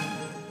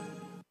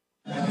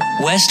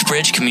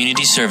 Westbridge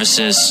Community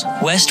Services.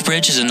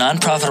 Westbridge is a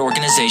nonprofit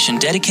organization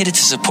dedicated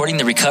to supporting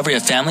the recovery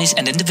of families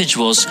and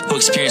individuals who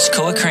experience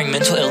co-occurring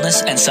mental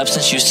illness and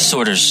substance use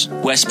disorders.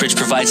 Westbridge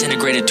provides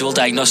integrated dual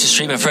diagnosis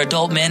treatment for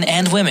adult men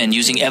and women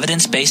using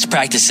evidence-based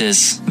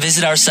practices.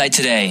 Visit our site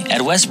today at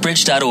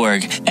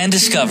westbridge.org and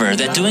discover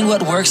that doing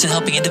what works in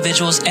helping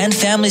individuals and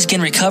families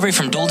gain recovery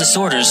from dual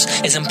disorders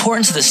is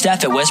important to the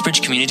staff at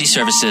Westbridge Community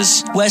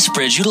Services.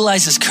 Westbridge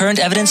utilizes current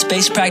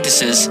evidence-based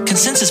practices,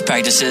 consensus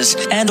practices,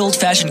 and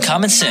old-fashioned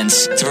common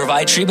sense to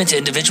provide treatment to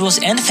individuals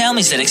and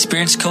families that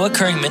experience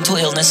co-occurring mental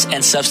illness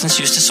and substance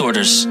use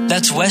disorders.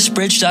 That's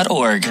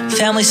westbridge.org,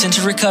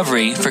 family-centered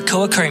recovery for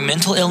co-occurring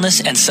mental illness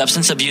and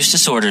substance abuse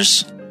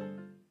disorders.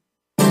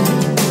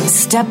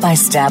 Step by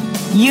step,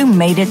 you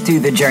made it through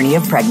the journey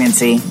of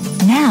pregnancy.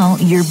 Now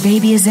your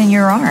baby is in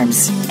your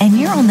arms, and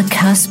you're on the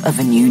cusp of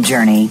a new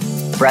journey,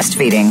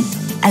 breastfeeding.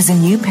 As a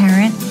new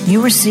parent,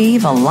 you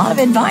receive a lot of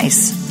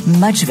advice,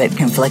 much of it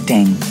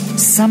conflicting,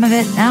 some of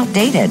it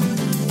outdated.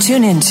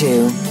 Tune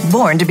into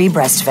Born to be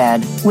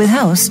Breastfed with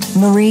host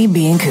Marie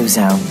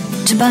Biancuso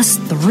to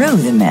bust through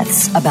the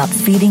myths about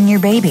feeding your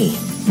baby.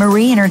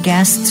 Marie and her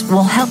guests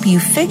will help you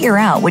figure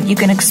out what you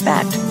can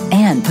expect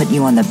and put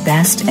you on the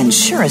best and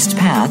surest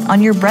path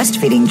on your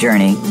breastfeeding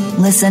journey.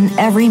 Listen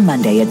every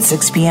Monday at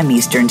 6 p.m.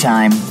 Eastern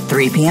Time,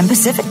 3 p.m.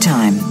 Pacific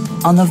Time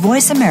on the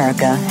Voice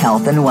America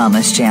Health and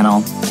Wellness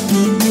Channel.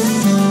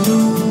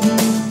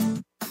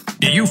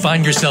 Do you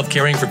find yourself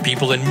caring for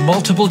people in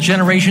multiple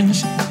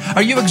generations?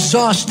 Are you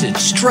exhausted,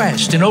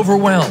 stressed, and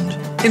overwhelmed?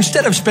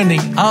 Instead of spending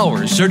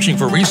hours searching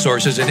for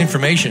resources and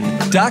information,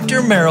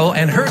 Dr. Merrill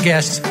and her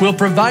guests will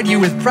provide you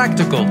with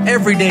practical,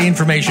 everyday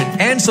information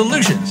and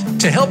solutions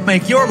to help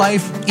make your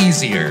life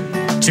easier.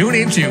 Tune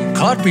into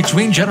Caught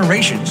Between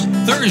Generations,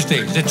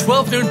 Thursdays at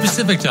 12 noon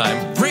Pacific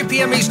Time, 3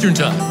 p.m. Eastern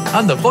Time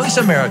on the Voice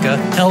America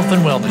Health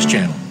and Wellness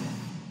Channel.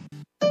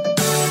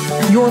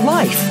 Your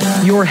life,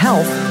 your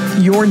health,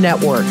 your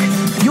network.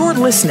 You're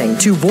listening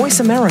to Voice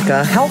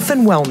America Health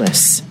and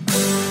Wellness.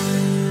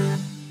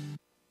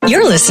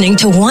 You're listening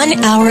to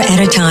 1 Hour at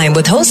a Time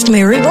with host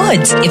Mary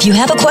Woods. If you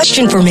have a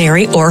question for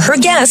Mary or her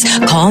guest,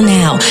 call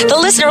now. The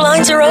listener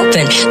lines are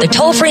open. The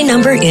toll-free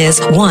number is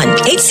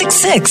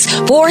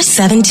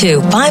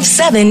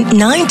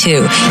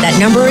 1-866-472-5792. That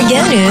number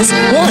again is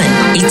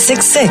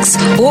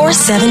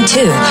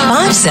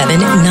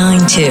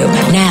 1-866-472-5792.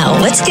 Now,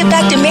 let's get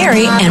back to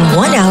Mary and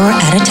 1 Hour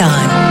at a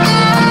Time.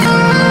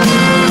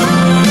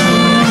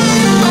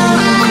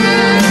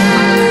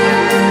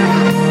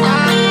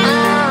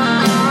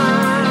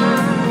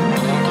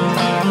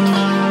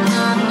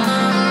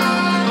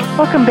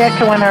 Welcome back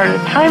to 1 Hour at a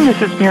Time.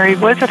 This is Mary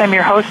Woods, and I'm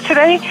your host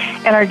today.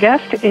 And our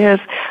guest is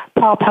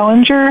Paul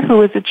Pellinger,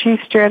 who is the Chief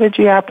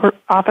Strategy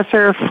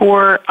Officer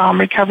for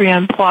Recovery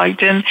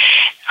Unplugged. And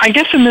I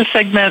guess in this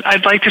segment,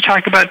 I'd like to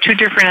talk about two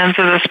different ends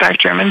of the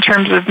spectrum in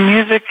terms of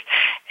music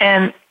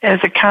and as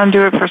a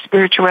conduit for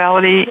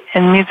spirituality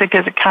and music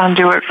as a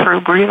conduit for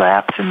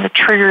relapse and the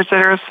triggers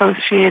that are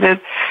associated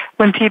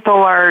when people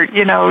are,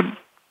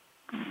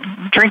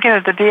 drinking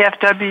at the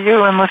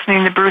DFW and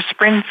listening to Bruce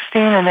Springsteen,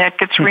 and that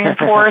gets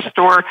reinforced,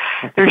 or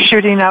they're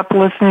shooting up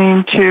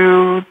listening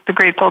to the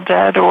Grateful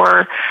Dead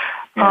or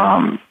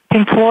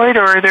Pink Floyd,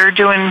 or they're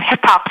doing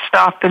hip-hop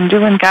stuff and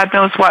doing God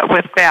knows what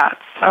with that.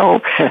 So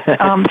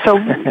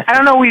I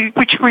don't know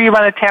which way you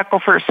want to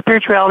tackle first,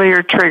 spirituality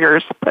or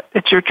triggers, but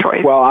it's your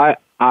choice. Well, I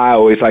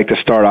always like to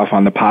start off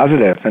on the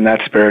positive, and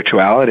that's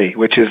spirituality,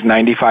 which is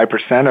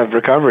 95% of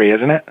recovery,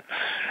 isn't it?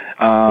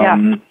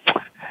 Yeah.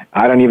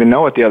 I don't even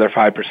know what the other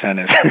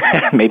 5% is.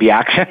 Maybe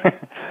action.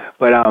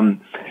 But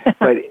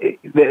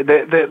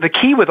the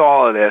key with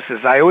all of this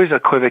is I always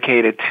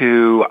equivocate it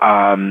to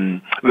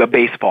the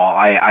baseball.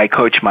 I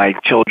coach my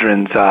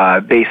children's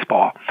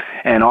baseball,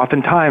 and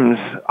oftentimes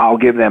I'll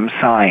give them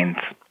signs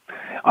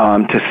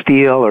to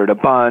steal or to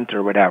bunt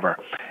or whatever.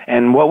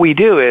 And what we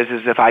do is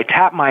if I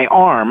tap my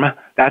arm,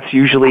 that's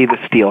usually the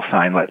steal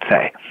sign, let's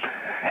say.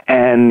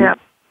 And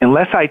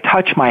unless I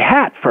touch my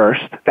hat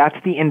first, that's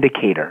the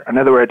indicator. In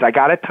other words, I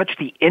got to touch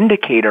the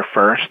indicator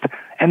first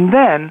and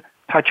then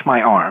touch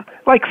my arm.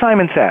 Like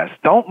Simon Says,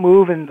 don't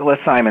move unless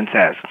Simon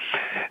says.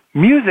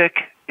 Music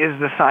is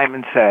the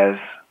Simon Says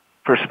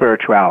for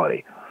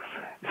spirituality.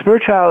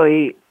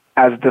 Spirituality,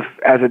 as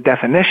a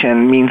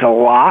definition, means a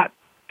lot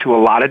to a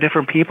lot of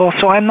different people,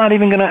 so I'm not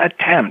even going to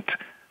attempt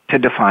to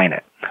define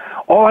it.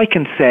 All I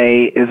can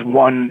say is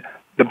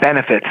the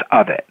benefits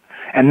of it,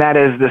 and that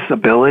is this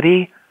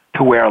ability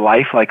to wear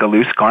life like a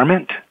loose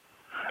garment,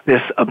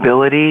 this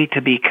ability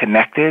to be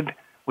connected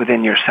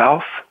within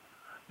yourself,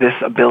 this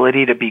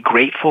ability to be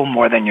grateful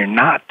more than you're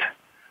not,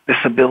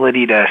 this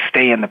ability to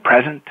stay in the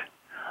present,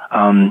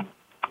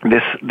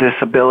 this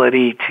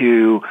ability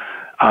to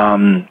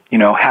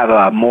have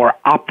a more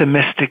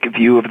optimistic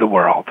view of the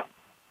world.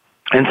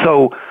 And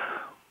so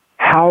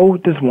how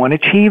does one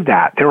achieve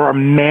that? There are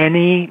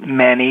many,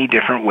 many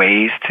different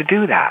ways to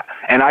do that.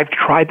 And I've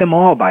tried them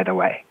all, by the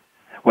way.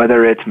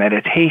 Whether it's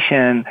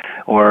meditation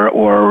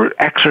or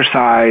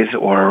exercise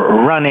or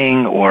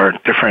running or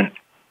different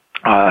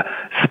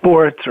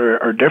sports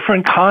or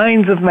different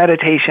kinds of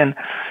meditation.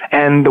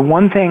 And the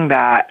one thing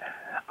that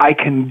I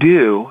can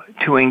do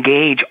to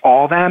engage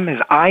all them is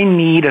I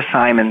need a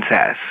Simon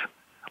Says,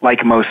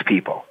 like most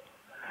people.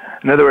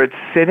 In other words,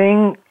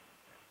 sitting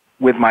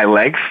with my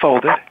legs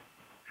folded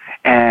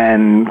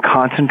and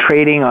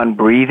concentrating on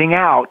breathing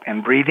out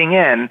and breathing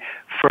in,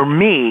 for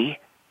me,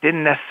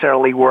 didn't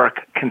necessarily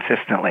work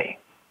consistently.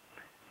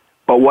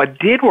 But what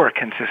did work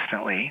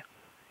consistently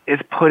is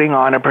putting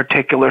on a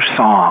particular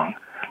song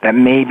that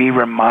maybe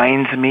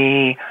reminds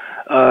me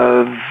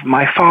of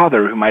my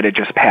father who might have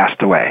just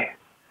passed away.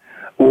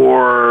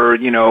 Or,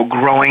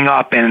 growing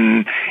up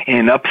in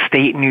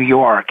upstate New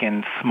York,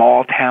 in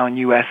small town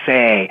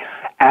USA,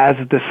 as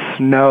the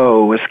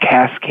snow was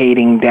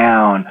cascading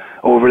down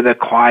over the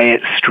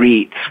quiet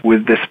streets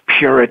with this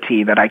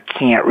purity that I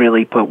can't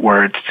really put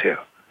words to.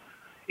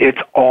 It's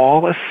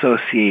all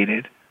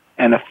associated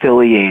and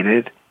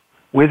affiliated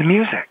with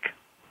music.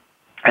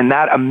 And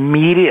that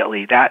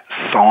immediately, that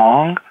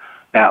song,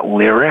 that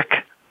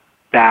lyric,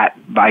 that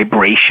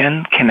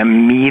vibration can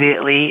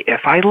immediately,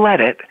 if I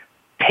let it,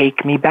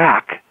 take me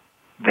back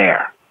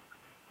there.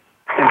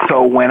 And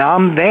so when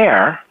I'm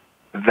there,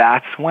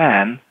 that's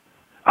when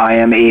I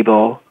am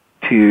able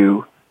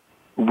to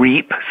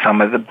reap some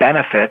of the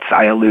benefits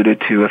I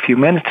alluded to a few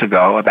minutes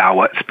ago about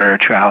what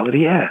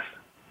spirituality is.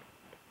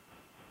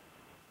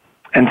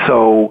 And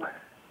so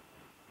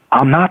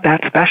I'm not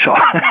that special,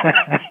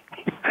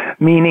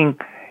 meaning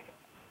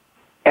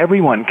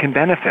everyone can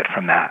benefit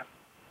from that,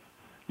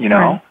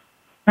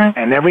 Right.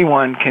 And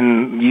everyone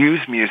can use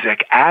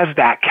music as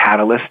that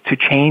catalyst to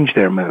change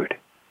their mood.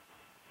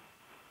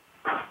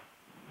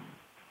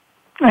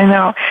 I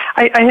know.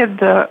 I had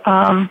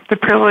the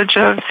privilege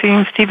of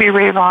seeing Stevie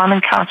Ray Vaughan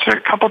in concert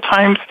a couple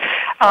times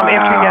after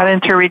he got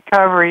into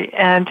recovery,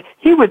 and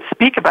he would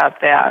speak about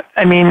that.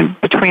 I mean,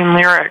 between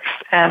lyrics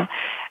and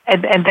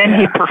then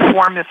he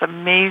performed this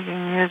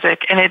amazing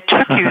music, and it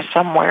took you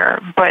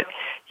somewhere. But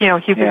he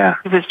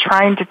was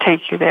trying to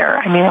take you there.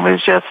 I mean, it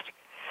was just.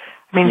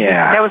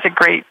 That was a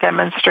great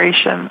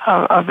demonstration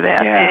of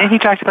that. Yeah. And he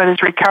talked about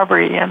his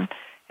recovery, and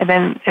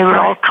then it would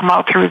all come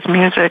out through his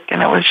music,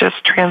 and it was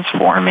just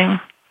transforming.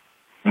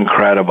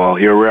 Incredible.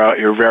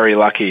 You're very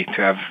lucky to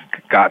have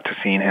got to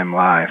see him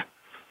live.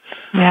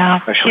 Yeah.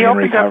 Especially he in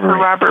opened recovery. up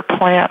for Robert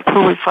Plant,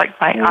 who was like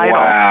my idol.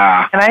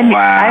 Wow. And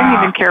I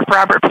didn't even care if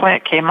Robert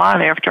Plant came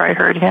on after I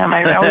heard him.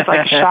 I was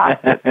like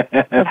shocked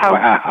at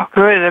how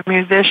good a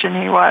musician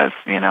he was,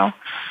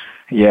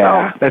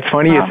 Yeah, that's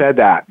funny you said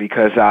that,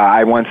 because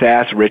I once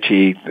asked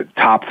Richie the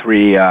top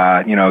 3,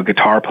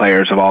 guitar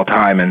players of all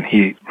time, and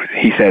he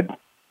said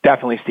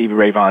definitely Stevie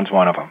Ray Vaughan's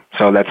one of them.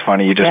 So that's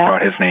funny you just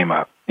brought his name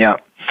up. Yeah.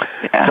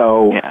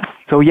 So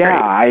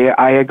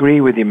I agree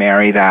with you,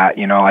 Mary, that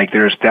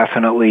there's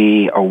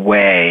definitely a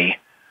way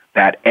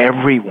that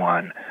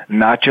everyone,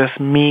 not just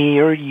me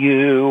or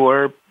you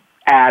or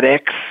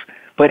addicts,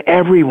 but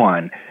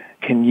everyone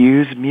can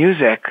use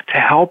music to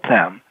help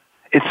them.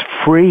 It's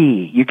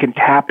free. You can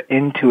tap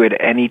into it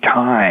any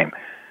time.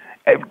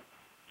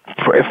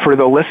 For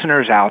the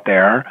listeners out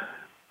there,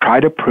 try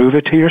to prove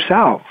it to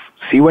yourself.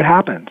 See what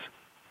happens.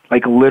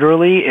 Like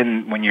literally,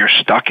 when you're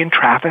stuck in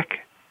traffic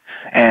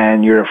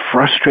and you're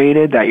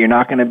frustrated that you're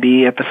not going to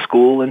be at the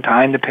school in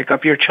time to pick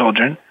up your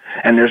children,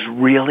 and there's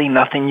really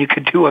nothing you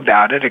could do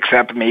about it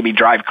except maybe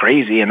drive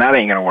crazy, and that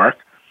ain't going to work.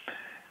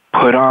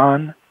 Put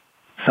on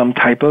some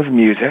type of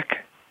music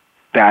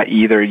that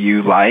either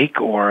you like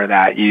or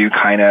that you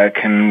kind of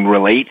can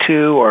relate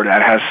to or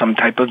that has some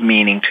type of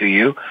meaning to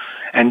you,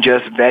 and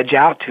just veg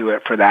out to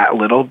it for that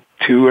little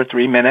 2 or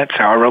 3 minutes,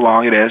 however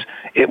long it is.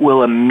 It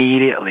will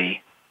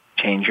immediately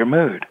change your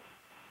mood.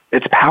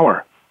 It's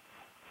power.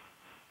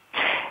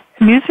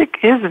 Music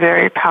is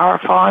very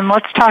powerful, and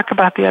let's talk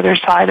about the other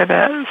side of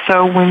it.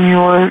 So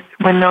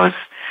when those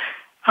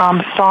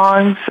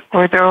songs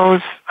or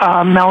those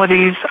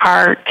melodies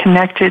are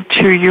connected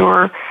to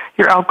your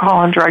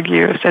alcohol and drug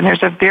use, and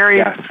there's a very,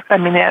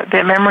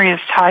 that memory is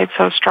tied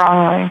so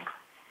strongly.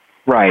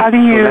 Right. How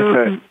do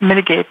you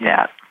mitigate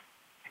that?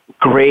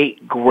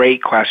 Great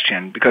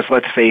question, because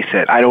let's face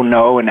it, I don't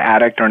know an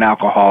addict or an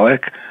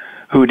alcoholic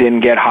who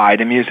didn't get high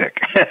to music,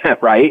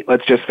 right?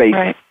 Let's just face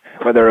it,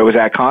 whether it was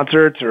at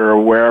concerts or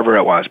wherever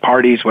it was,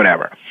 parties,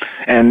 whatever.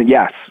 And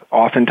yes,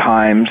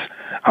 oftentimes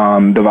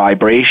the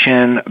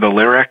vibration, the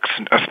lyrics,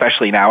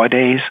 especially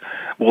nowadays,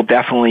 will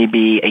definitely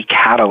be a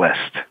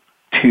catalyst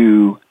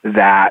to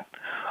that,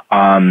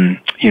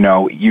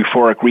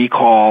 euphoric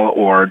recall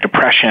or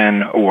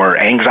depression or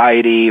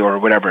anxiety or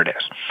whatever it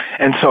is.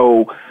 And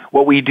so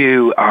what we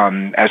do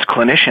as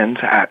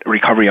clinicians at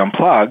Recovery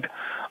Unplugged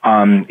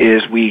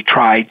is we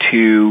try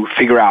to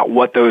figure out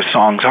what those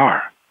songs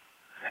are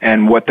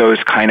and what those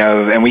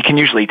and we can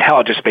usually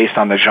tell just based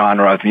on the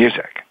genre of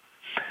music.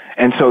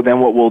 And so then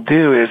what we'll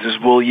do is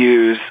we'll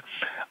use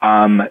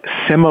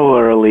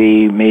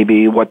similarly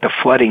maybe what the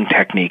flooding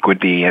technique would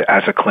be,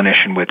 as a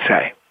clinician would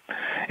say.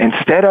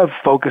 Instead of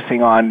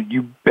focusing on,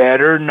 you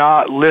better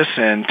not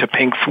listen to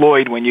Pink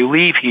Floyd when you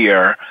leave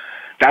here,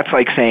 that's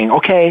like saying,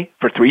 okay,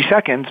 for 3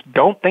 seconds,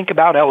 don't think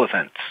about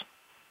elephants.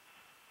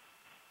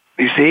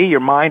 You see, your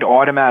mind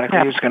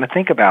automatically is going to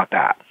think about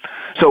that.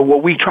 So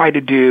what we try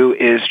to do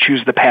is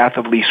choose the path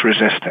of least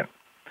resistance,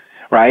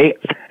 right?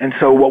 And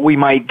so what we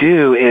might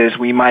do is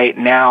we might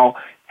now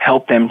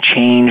help them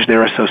change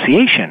their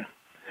association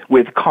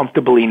with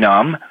comfortably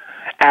numb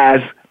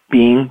as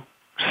being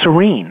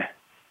serene,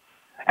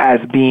 as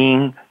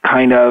being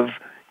kind of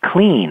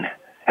clean,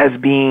 as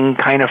being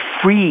kind of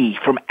free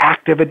from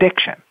active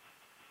addiction.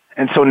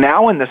 And so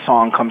now when the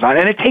song comes on,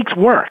 and it takes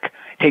work.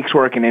 It takes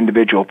work in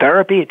individual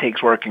therapy. It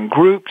takes work in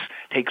groups.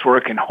 It takes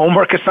work in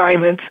homework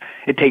assignments.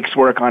 It takes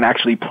work on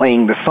actually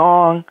playing the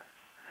song.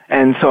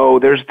 And so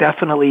there's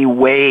definitely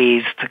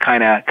ways to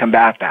kind of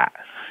combat that.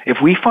 If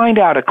we find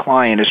out a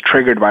client is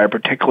triggered by a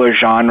particular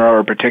genre or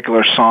a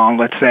particular song,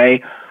 let's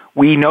say,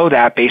 we know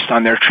that based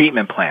on their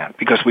treatment plan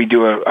because we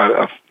do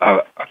a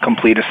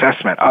complete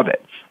assessment of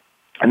it.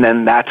 And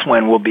then that's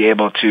when we'll be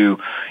able to,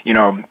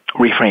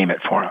 reframe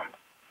it for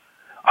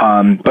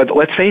them. But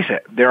let's face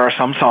it, there are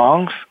some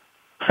songs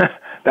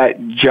that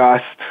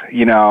just,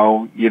 you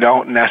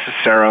don't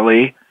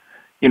necessarily,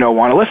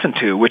 want to listen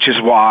to, which is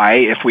why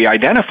if we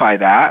identify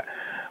that,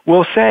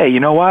 we'll say, you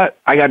know what,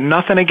 I got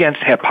nothing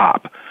against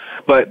hip-hop,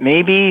 but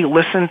maybe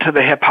listen to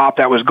the hip-hop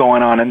that was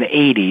going on in the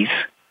 80s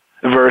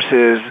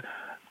versus,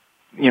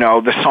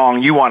 the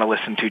song you want to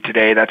listen to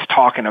today that's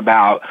talking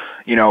about,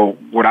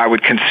 what I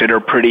would consider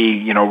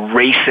pretty,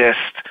 racist,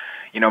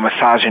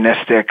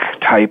 misogynistic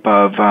type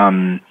of,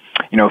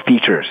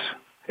 features,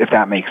 if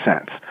that makes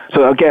sense.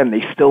 So again,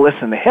 they still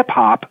listen to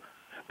hip-hop,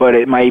 but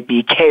it might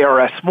be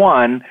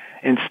KRS-One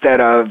instead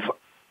of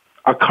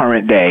a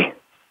current day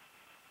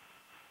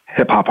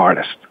hip-hop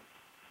artist.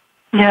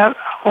 Yeah,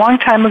 a long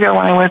time ago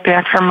when I went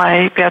back for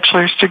my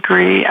bachelor's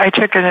degree, I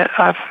took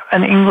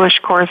an English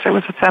course. It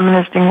was a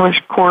feminist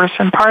English course,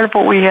 and part of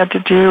what we had to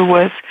do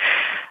was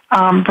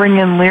bring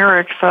in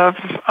lyrics of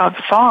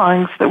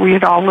songs that we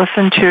had all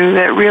listened to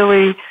that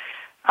really,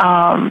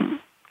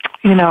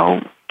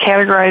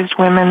 categorized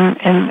women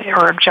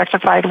or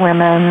objectified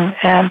women,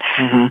 and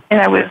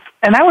I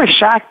was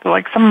shocked.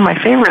 Like some of my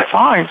favorite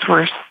songs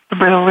were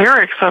the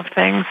lyrics of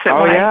things that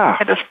I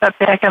had to step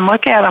back and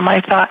look at them.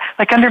 I thought,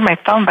 like Under My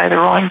Thumb by the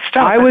Rolling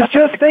Stones. I was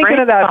just thinking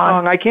of that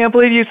song. I can't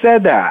believe you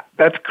said that.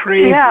 That's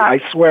crazy. Yeah.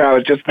 I swear I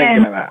was just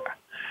thinking of that.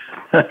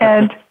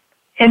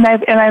 and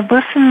I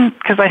listen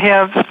because I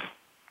have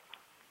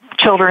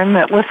children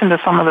that listen to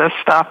some of this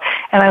stuff,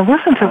 and I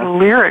listen to the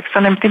lyrics,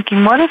 and I'm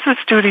thinking, what does this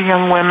do to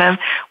young women?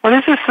 What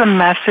is this the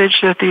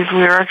message that these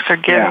lyrics are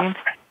giving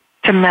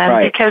to men?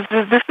 Right. Because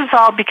this is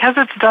all, because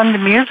it's done to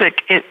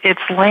music, it's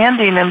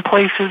landing in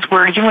places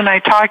where you and I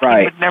talking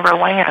would never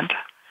land.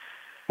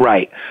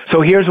 Right.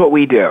 So here's what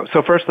we do.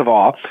 So first of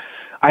all,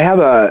 I have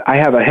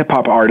a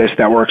hip-hop artist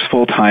that works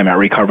full-time at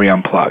Recovery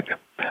Unplugged.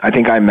 I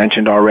think I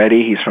mentioned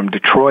already, he's from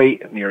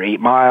Detroit, near 8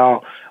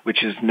 Mile,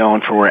 which is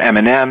known for where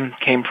Eminem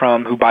came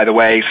from, who, by the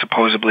way,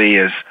 supposedly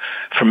is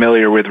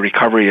familiar with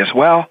recovery as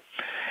well.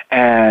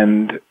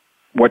 And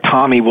what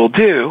Tommy will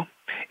do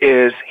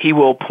is he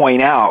will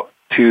point out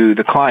to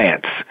the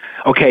clients,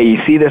 okay,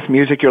 you see this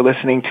music you're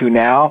listening to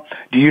now?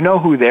 Do you know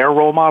who their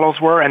role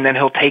models were? And then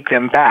he'll take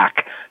them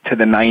back to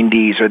the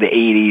 90s or the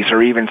 80s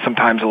or even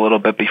sometimes a little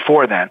bit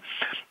before then,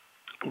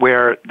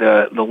 where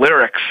the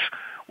lyrics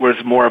was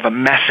more of a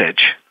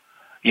message,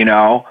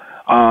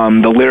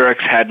 the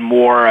lyrics had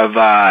more of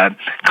a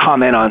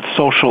comment on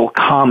social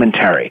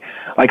commentary.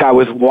 Like I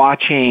was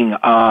watching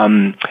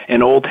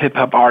an old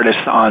hip-hop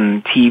artist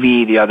on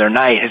TV the other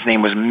night. His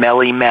name was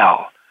Melly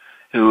Mel,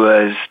 who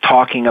was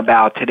talking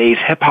about today's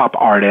hip-hop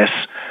artists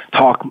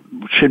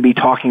should be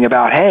talking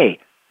about, hey,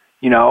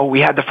 we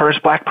had the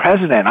first black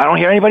president. I don't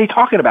hear anybody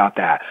talking about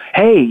that.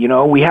 Hey,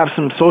 we have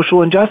some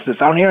social injustice.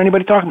 I don't hear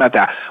anybody talking about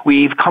that.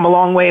 We've come a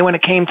long way when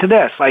it came to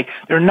this. Like,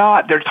 they're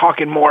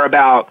talking more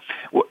about,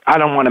 I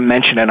don't want to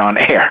mention it on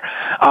air.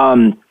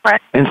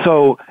 Right. And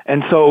so,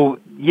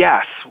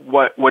 yes,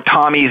 what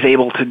Tommy's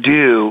able to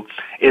do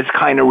is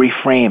kind of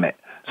reframe it.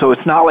 So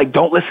it's not like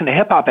don't listen to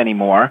hip-hop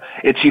anymore.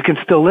 It's you can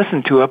still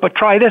listen to it, but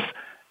try this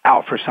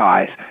out for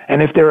size.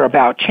 And if they're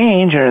about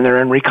change and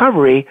they're in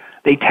recovery,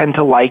 they tend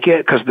to like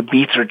it because the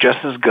beats are just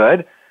as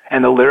good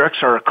and the lyrics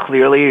are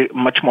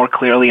much more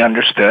clearly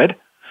understood.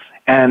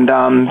 And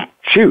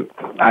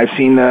I've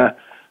seen I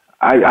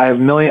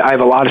have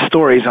a lot of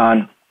stories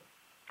on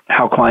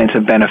how clients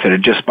have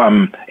benefited just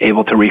from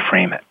able to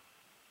reframe it.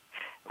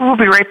 We'll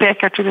be right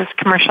back after this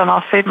commercial, and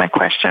I'll save my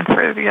question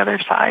for the other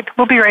side.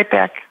 We'll be right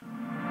back.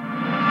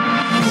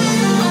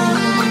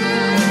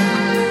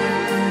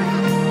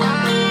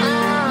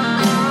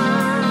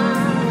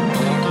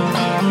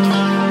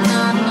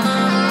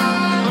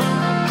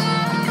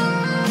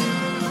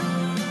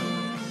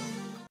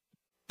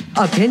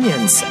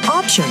 Opinions,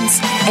 options,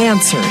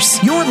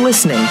 answers. You're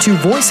listening to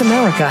Voice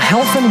America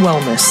Health and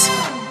Wellness.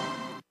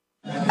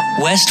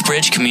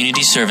 Westbridge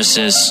Community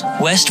Services.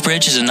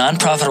 Westbridge is a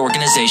nonprofit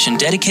organization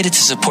dedicated to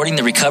supporting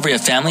the recovery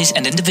of families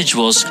and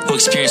individuals who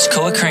experience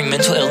co-occurring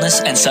mental illness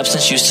and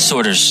substance use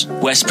disorders.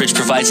 Westbridge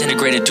provides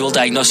integrated dual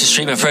diagnosis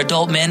treatment for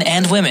adult men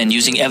and women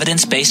using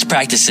evidence-based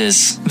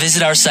practices.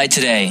 Visit our site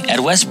today at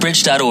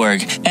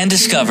westbridge.org and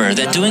discover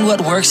that doing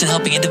what works in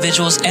helping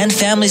individuals and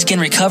families gain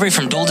recovery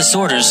from dual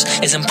disorders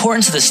is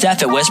important to the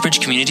staff at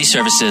Westbridge Community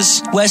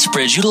Services.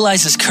 Westbridge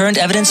utilizes current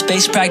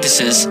evidence-based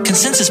practices,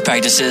 consensus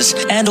practices,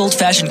 and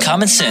old-fashioned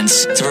common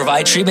sense to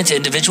provide treatment to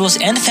individuals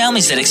and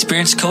families that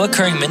experience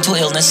co-occurring mental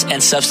illness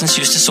and substance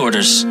use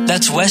disorders.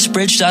 That's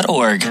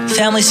westbridge.org,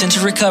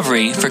 family-centered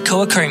recovery for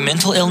co-occurring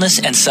mental illness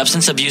and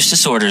substance abuse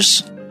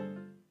disorders.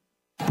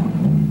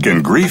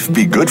 Can grief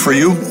be good for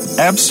you?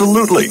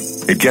 Absolutely.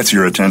 It gets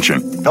your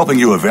attention, helping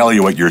you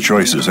evaluate your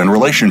choices and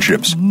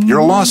relationships.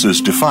 Your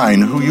losses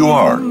define who you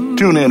are.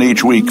 Tune in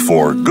each week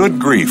for Good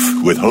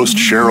Grief with host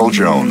Cheryl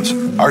Jones.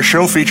 Our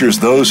show features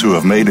those who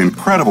have made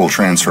incredible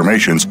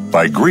transformations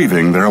by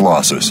grieving their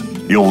losses.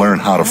 You'll learn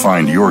how to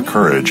find your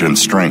courage and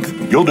strength.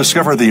 You'll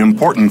discover the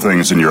important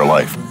things in your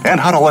life and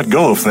how to let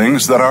go of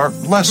things that are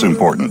less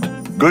important.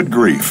 Good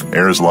Grief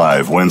airs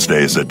live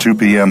Wednesdays at 2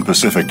 p.m.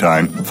 Pacific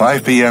Time,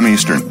 5 p.m.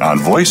 Eastern on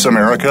Voice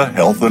America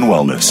Health and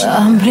Wellness.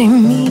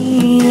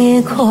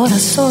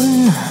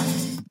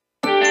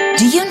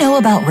 Do you know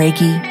about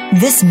Reiki?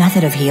 This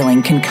method of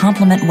healing can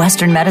complement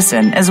Western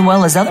medicine as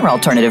well as other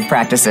alternative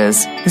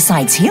practices.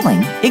 Besides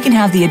healing, it can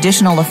have the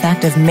additional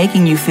effect of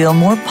making you feel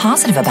more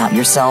positive about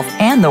yourself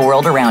and the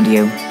world around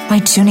you. By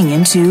tuning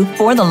into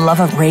For the Love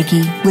of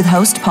Reiki with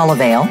host Paula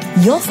Vale,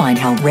 you'll find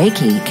how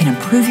Reiki can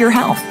improve your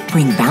health,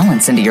 bring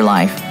balance into your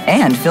life,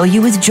 and fill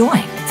you with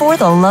joy. For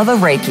the Love of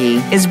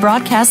Reiki is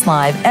broadcast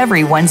live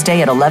every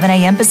Wednesday at 11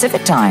 a.m.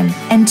 Pacific Time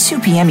and 2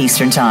 p.m.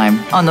 Eastern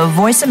Time on the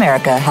Voice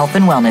America Health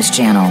and Wellness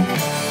channel.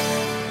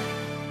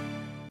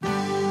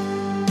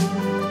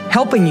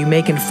 Helping you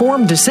make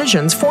informed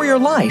decisions for your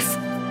life.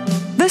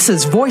 This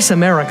is Voice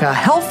America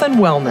Health and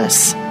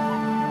Wellness.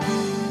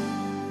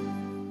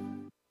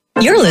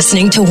 You're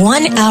listening to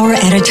 1 Hour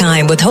at a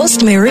Time with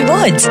host Mary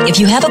Woods.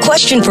 If you have a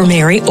question for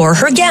Mary or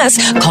her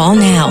guest, call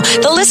now.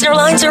 The listener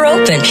lines are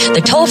open.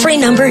 The toll-free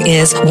number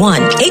is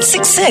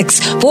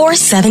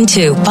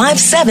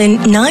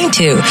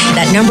 1-866-472-5792.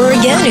 That number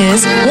again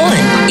is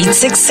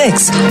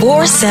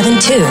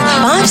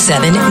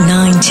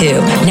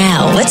 1-866-472-5792.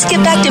 Now, let's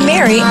get back to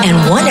Mary and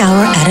 1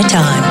 Hour at a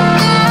Time.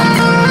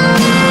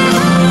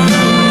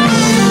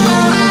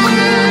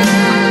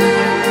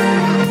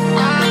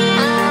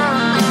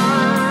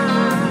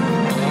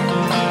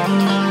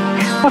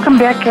 Welcome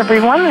back,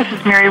 everyone. This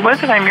is Mary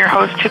Woods, and I'm your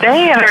host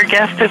today. And our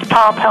guest is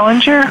Paul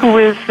Pellinger, who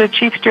is the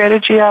Chief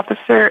Strategy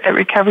Officer at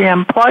Recovery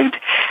Unplugged,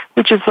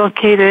 which is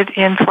located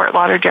in Fort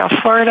Lauderdale,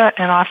 Florida,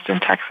 and Austin,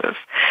 Texas.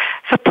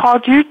 So,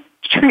 Paul,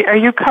 are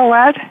you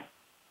co-ed?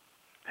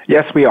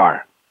 Yes, we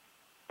are.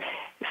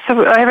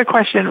 So I have a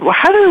question.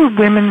 How do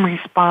women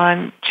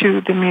respond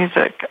to the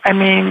music? I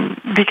mean,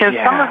 because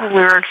some of the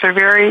lyrics are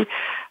very,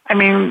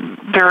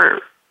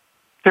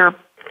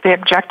 they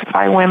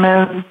objectify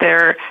women.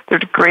 They're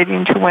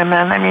degrading to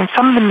women. I mean,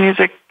 some of the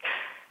music,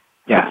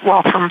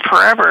 from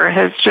forever,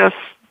 has just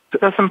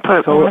doesn't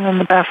put women in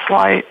the best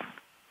light.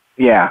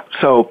 Yeah.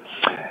 So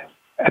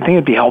I think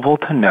it'd be helpful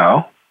to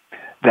know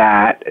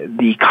that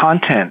the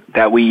content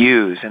that we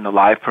use in the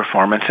live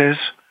performances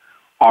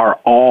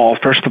are all,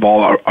 first of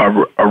all,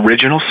 are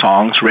original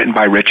songs written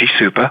by Richie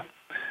Supa,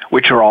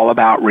 which are all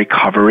about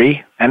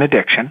recovery and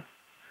addiction.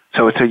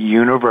 So it's a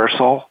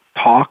universal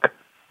talk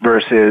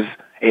versus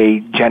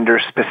a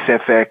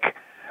gender-specific,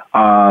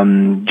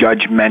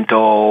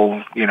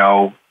 judgmental,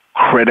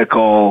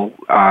 critical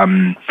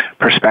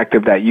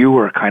perspective that you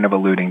were kind of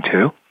alluding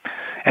to.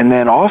 And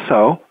then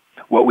also,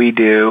 what we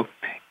do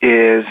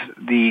is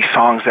the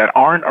songs that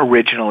aren't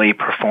originally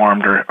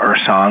performed or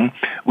sung,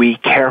 we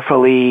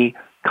carefully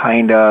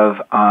kind of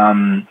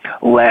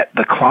let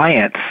the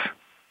clients,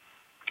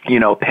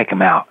 pick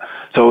them out.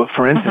 So,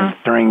 for instance,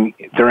 during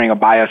a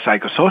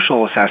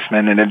biopsychosocial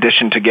assessment, in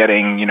addition to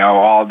getting,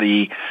 all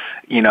the,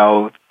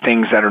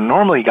 things that are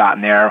normally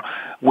gotten there,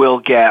 we'll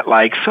get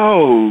like,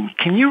 so,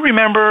 can you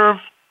remember,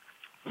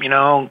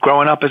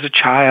 growing up as a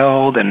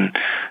child and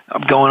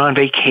going on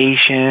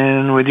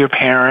vacation with your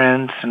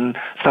parents and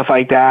stuff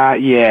like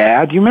that?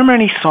 Yeah. Do you remember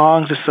any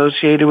songs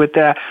associated with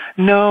that?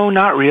 No,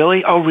 not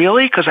really. Oh,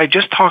 really? Because I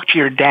just talked to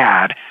your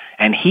dad,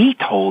 and he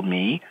told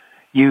me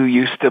you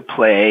used to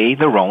play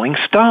the Rolling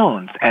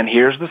Stones, and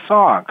here's the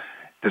song.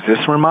 Does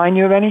this remind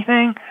you of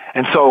anything?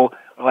 And so,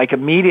 like,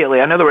 immediately,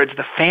 in other words,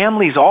 the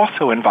family's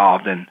also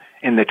involved in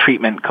the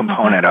treatment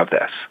component of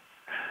this.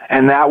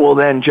 And that will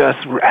then just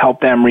help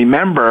them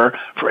remember,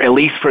 at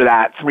least for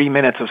that 3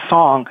 minutes of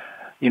song,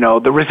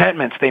 the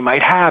resentments they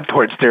might have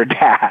towards their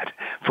dad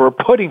for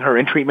putting her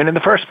in treatment in the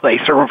first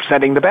place, or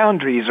setting the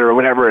boundaries, or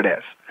whatever it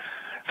is.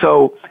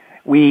 So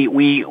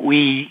we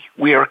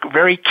are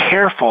very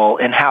careful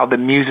in how the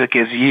music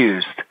is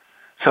used,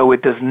 so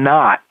it does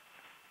not,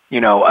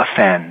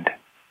 offend.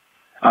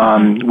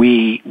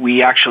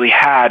 We actually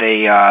had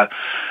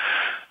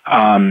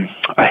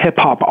a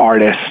hip-hop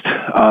artist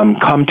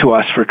come to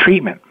us for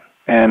treatment.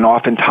 And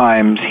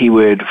oftentimes he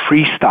would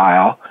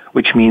freestyle,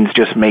 which means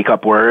just make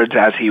up words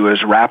as he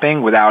was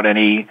rapping without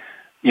any,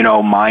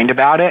 mind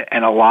about it.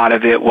 And a lot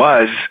of it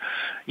was,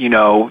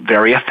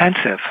 very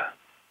offensive.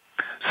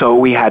 So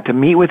we had to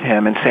meet with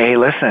him and say, hey,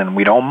 listen,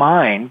 we don't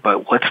mind,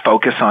 but let's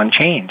focus on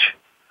change.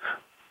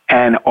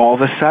 And all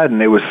of a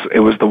sudden, it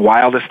was the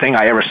wildest thing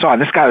I ever saw.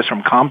 And this guy was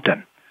from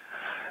Compton.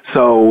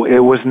 So it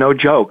was no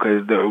joke,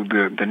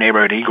 the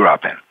neighborhood he grew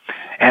up in.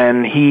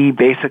 And he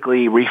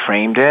basically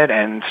reframed it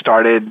and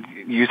started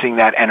using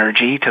that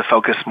energy to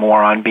focus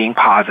more on being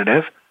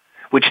positive,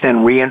 which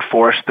then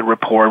reinforced the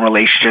rapport and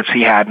relationships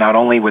he had not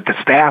only with the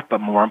staff,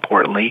 but more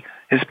importantly,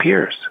 his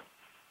peers.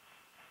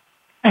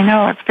 I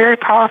know, it's very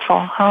powerful,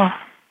 huh?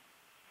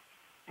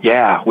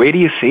 Yeah, wait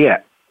till you see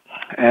it.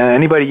 And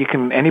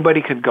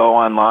anybody could go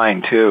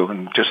online too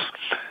and just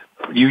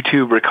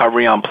YouTube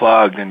Recovery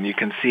Unplugged, and you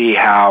can see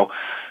how,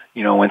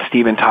 when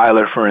Steven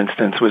Tyler, for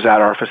instance, was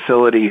at our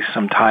facility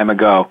some time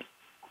ago,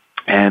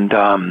 and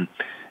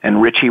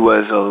Richie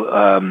was,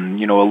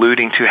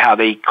 alluding to how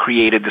they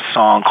created the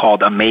song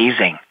called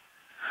Amazing,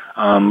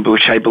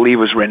 which I believe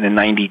was written in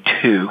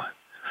 '92,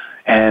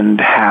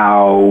 and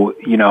how,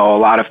 a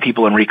lot of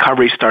people in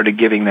recovery started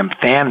giving them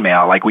fan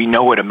mail, like, we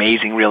know what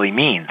amazing really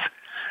means.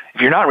 If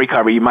you're not in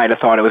recovery, you might have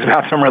thought it was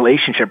about some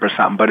relationship or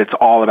something, but it's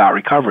all about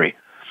recovery.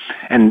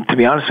 And to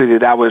be honest with you,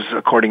 that was,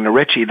 according to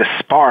Richie, the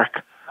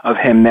spark of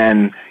him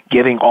then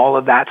giving all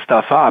of that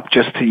stuff up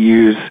just to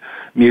use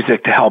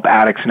music to help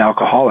addicts and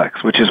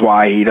alcoholics, which is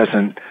why he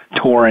doesn't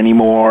tour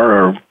anymore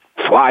or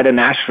fly to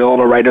Nashville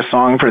to write a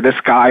song for this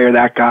guy or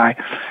that guy.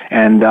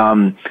 And,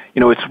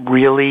 it's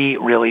really,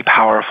 really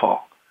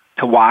powerful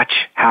to watch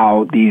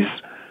how these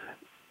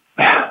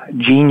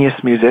genius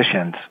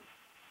musicians,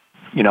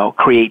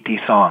 create these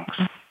songs.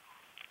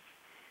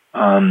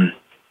 I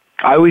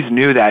always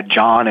knew that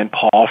John and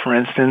Paul, for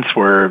instance,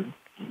 were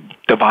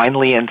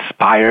divinely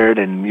inspired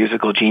and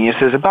musical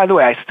geniuses. And by the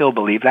way, I still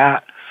believe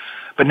that.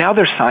 But now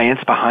there's science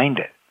behind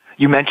it.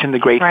 You mentioned the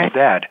Grateful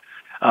Dead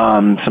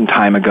some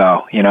time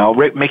ago.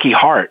 Mickey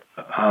Hart,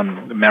 a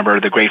member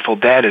of the Grateful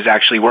Dead, is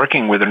actually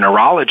working with a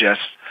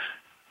neurologist.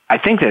 I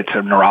think that it's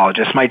a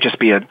neurologist, might just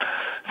be a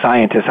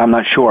scientist, I'm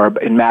not sure,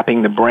 in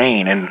mapping the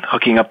brain and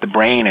hooking up the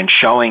brain and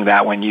showing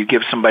that when you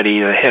give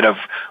somebody a hit of,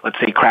 let's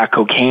say, crack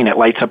cocaine, it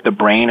lights up the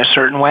brain a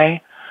certain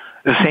way.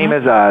 The same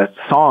as a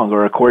song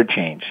or a chord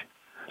change.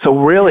 So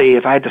really,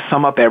 if I had to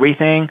sum up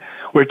everything,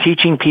 we're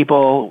teaching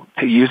people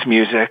to use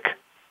music,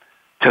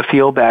 to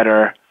feel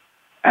better,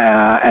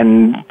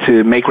 and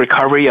to make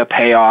recovery a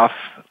payoff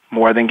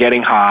more than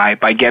getting high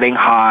by getting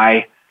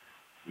high,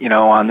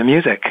 on the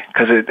music,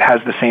 because it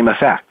has the same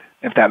effect,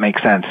 if that makes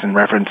sense, in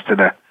reference to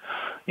the,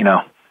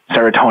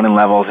 serotonin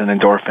levels and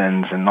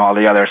endorphins and all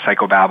the other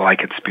psychobabble I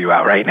could spew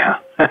out right now.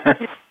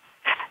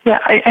 Yeah,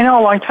 I know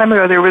a long time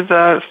ago there was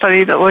a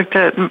study that looked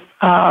at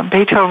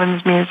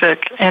Beethoven's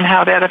music and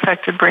how that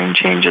affected brain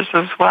changes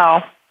as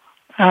well.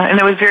 And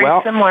it was very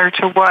similar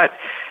to what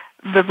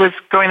was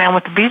going on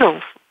with the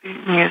Beatles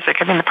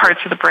music. I mean, the parts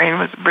of the brain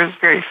was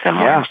very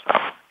similar. Yeah. So.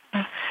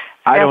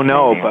 I don't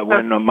know, but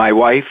when my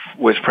wife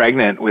was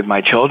pregnant with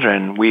my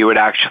children, we would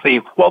actually,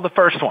 the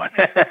first one,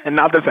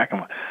 not the second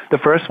one. The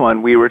first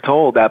one, we were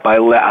told that by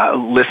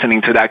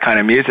listening to that kind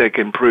of music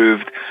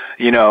improved,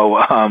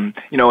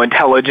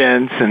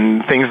 intelligence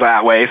and things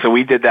that way. So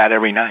we did that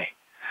every night.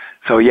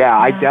 So yeah,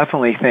 I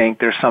definitely think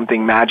there's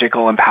something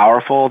magical and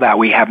powerful that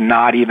we have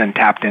not even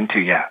tapped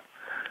into yet.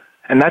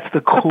 And that's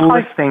the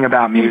coolest thing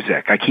about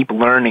music. I keep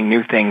learning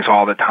new things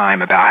all the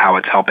time about how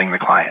it's helping the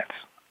clients.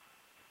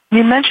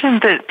 You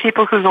mentioned that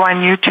people who go on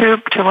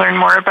YouTube to learn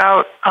more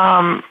about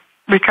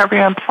Recovery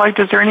Unplugged,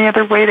 is there any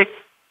other way to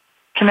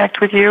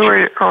connect with you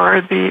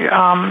or the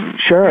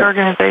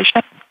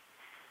organization?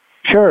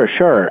 Sure.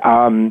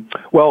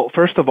 Well,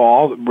 first of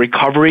all,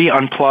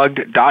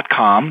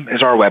 recoveryunplugged.com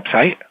is our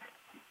website.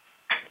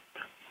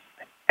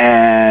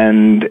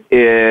 And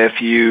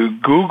if you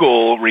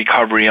Google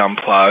Recovery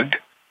Unplugged,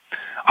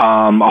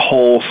 a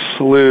whole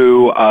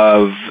slew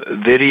of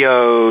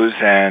videos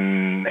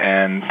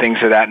and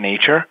things of that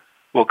nature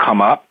will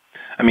come up.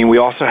 I mean, we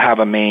also have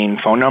a main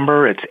phone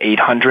number. It's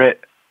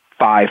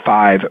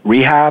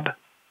 800-55-REHAB.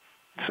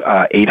 It's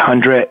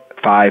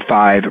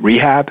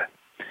 800-55-REHAB.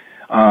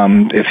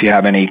 If you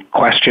have any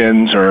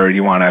questions or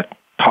you want to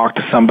talk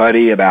to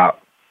somebody about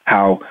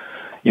how,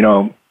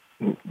 you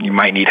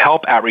might need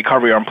help at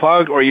Recovery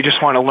Unplugged, or you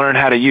just want to learn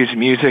how to use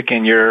music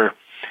in your,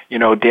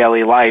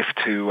 daily life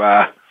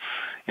to,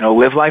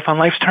 live life on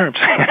life's terms.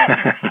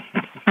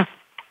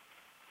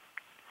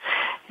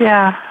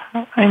 Yeah,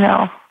 I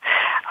know.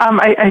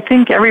 I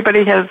think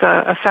everybody has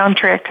a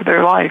soundtrack to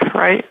their life,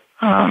 right?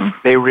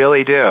 They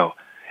really do.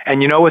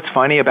 And what's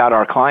funny about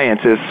our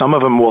clients is some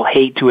of them will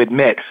hate to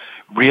admit,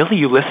 really,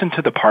 you listen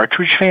to the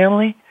Partridge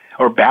Family?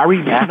 Or Barry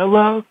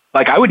Manilow?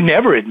 Like, I would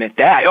never admit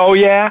that. Oh,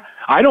 yeah,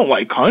 I don't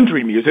like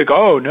country music.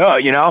 Oh, no,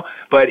 you know.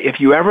 But if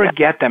you ever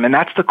get them, and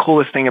that's the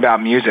coolest thing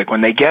about music,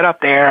 when they get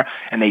up there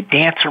and they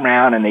dance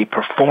around and they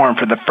perform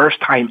for the first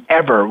time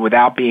ever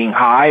without being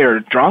high or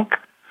drunk,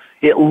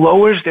 it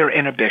lowers their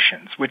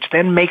inhibitions, which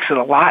then makes it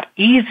a lot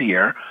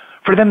easier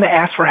for them to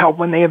ask for help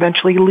when they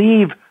eventually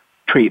leave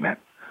treatment.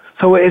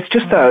 So it's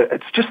just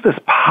this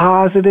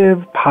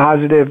positive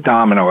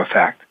domino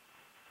effect.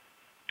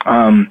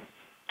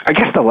 I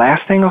guess the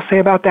last thing I'll say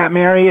about that,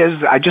 Mary,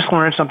 is I just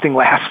learned something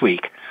last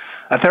week.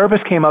 A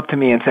therapist came up to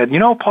me and said, you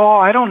know, Paul,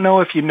 I don't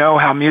know if you know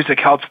how music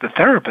helps the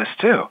therapist,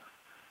 too. I was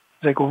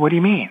like, well, what do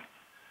you mean?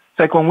 It's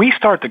like when we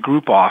start the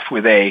group off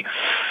with a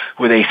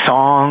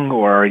song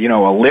or, you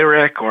know, a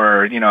lyric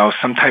or, you know,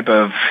 some type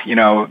of, you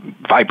know,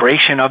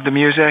 vibration of the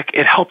music,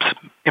 it helps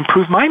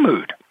improve my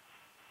mood.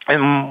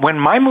 And when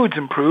my mood's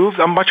improved,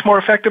 I'm much more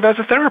effective as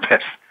a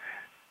therapist.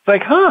 It's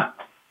like,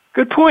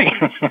 good point.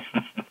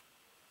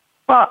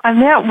 Well, on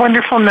that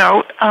wonderful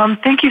note,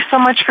 thank you so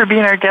much for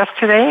being our guest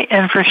today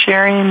and for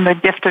sharing the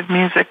gift of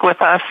music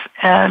with us.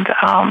 And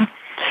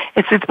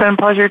it's been a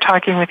pleasure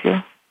talking with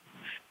you.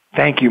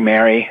 Thank you,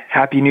 Mary.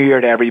 Happy New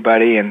Year to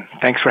everybody, and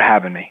thanks for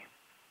having me.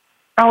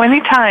 Oh,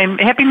 anytime.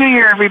 Happy New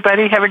Year,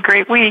 everybody. Have a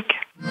great week.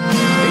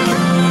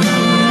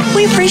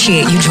 We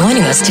appreciate you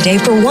joining us today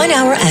for 1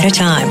 hour at a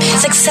time.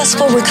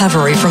 Successful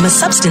recovery from a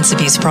substance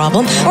abuse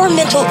problem or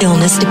mental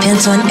illness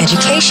depends on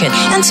education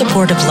and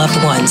support of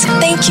loved ones.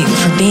 Thank you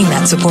for being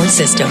that support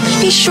system.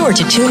 Be sure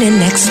to tune in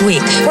next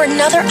week for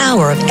another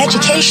hour of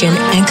education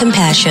and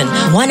compassion.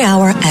 1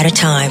 hour at a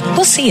time.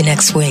 We'll see you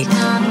next week.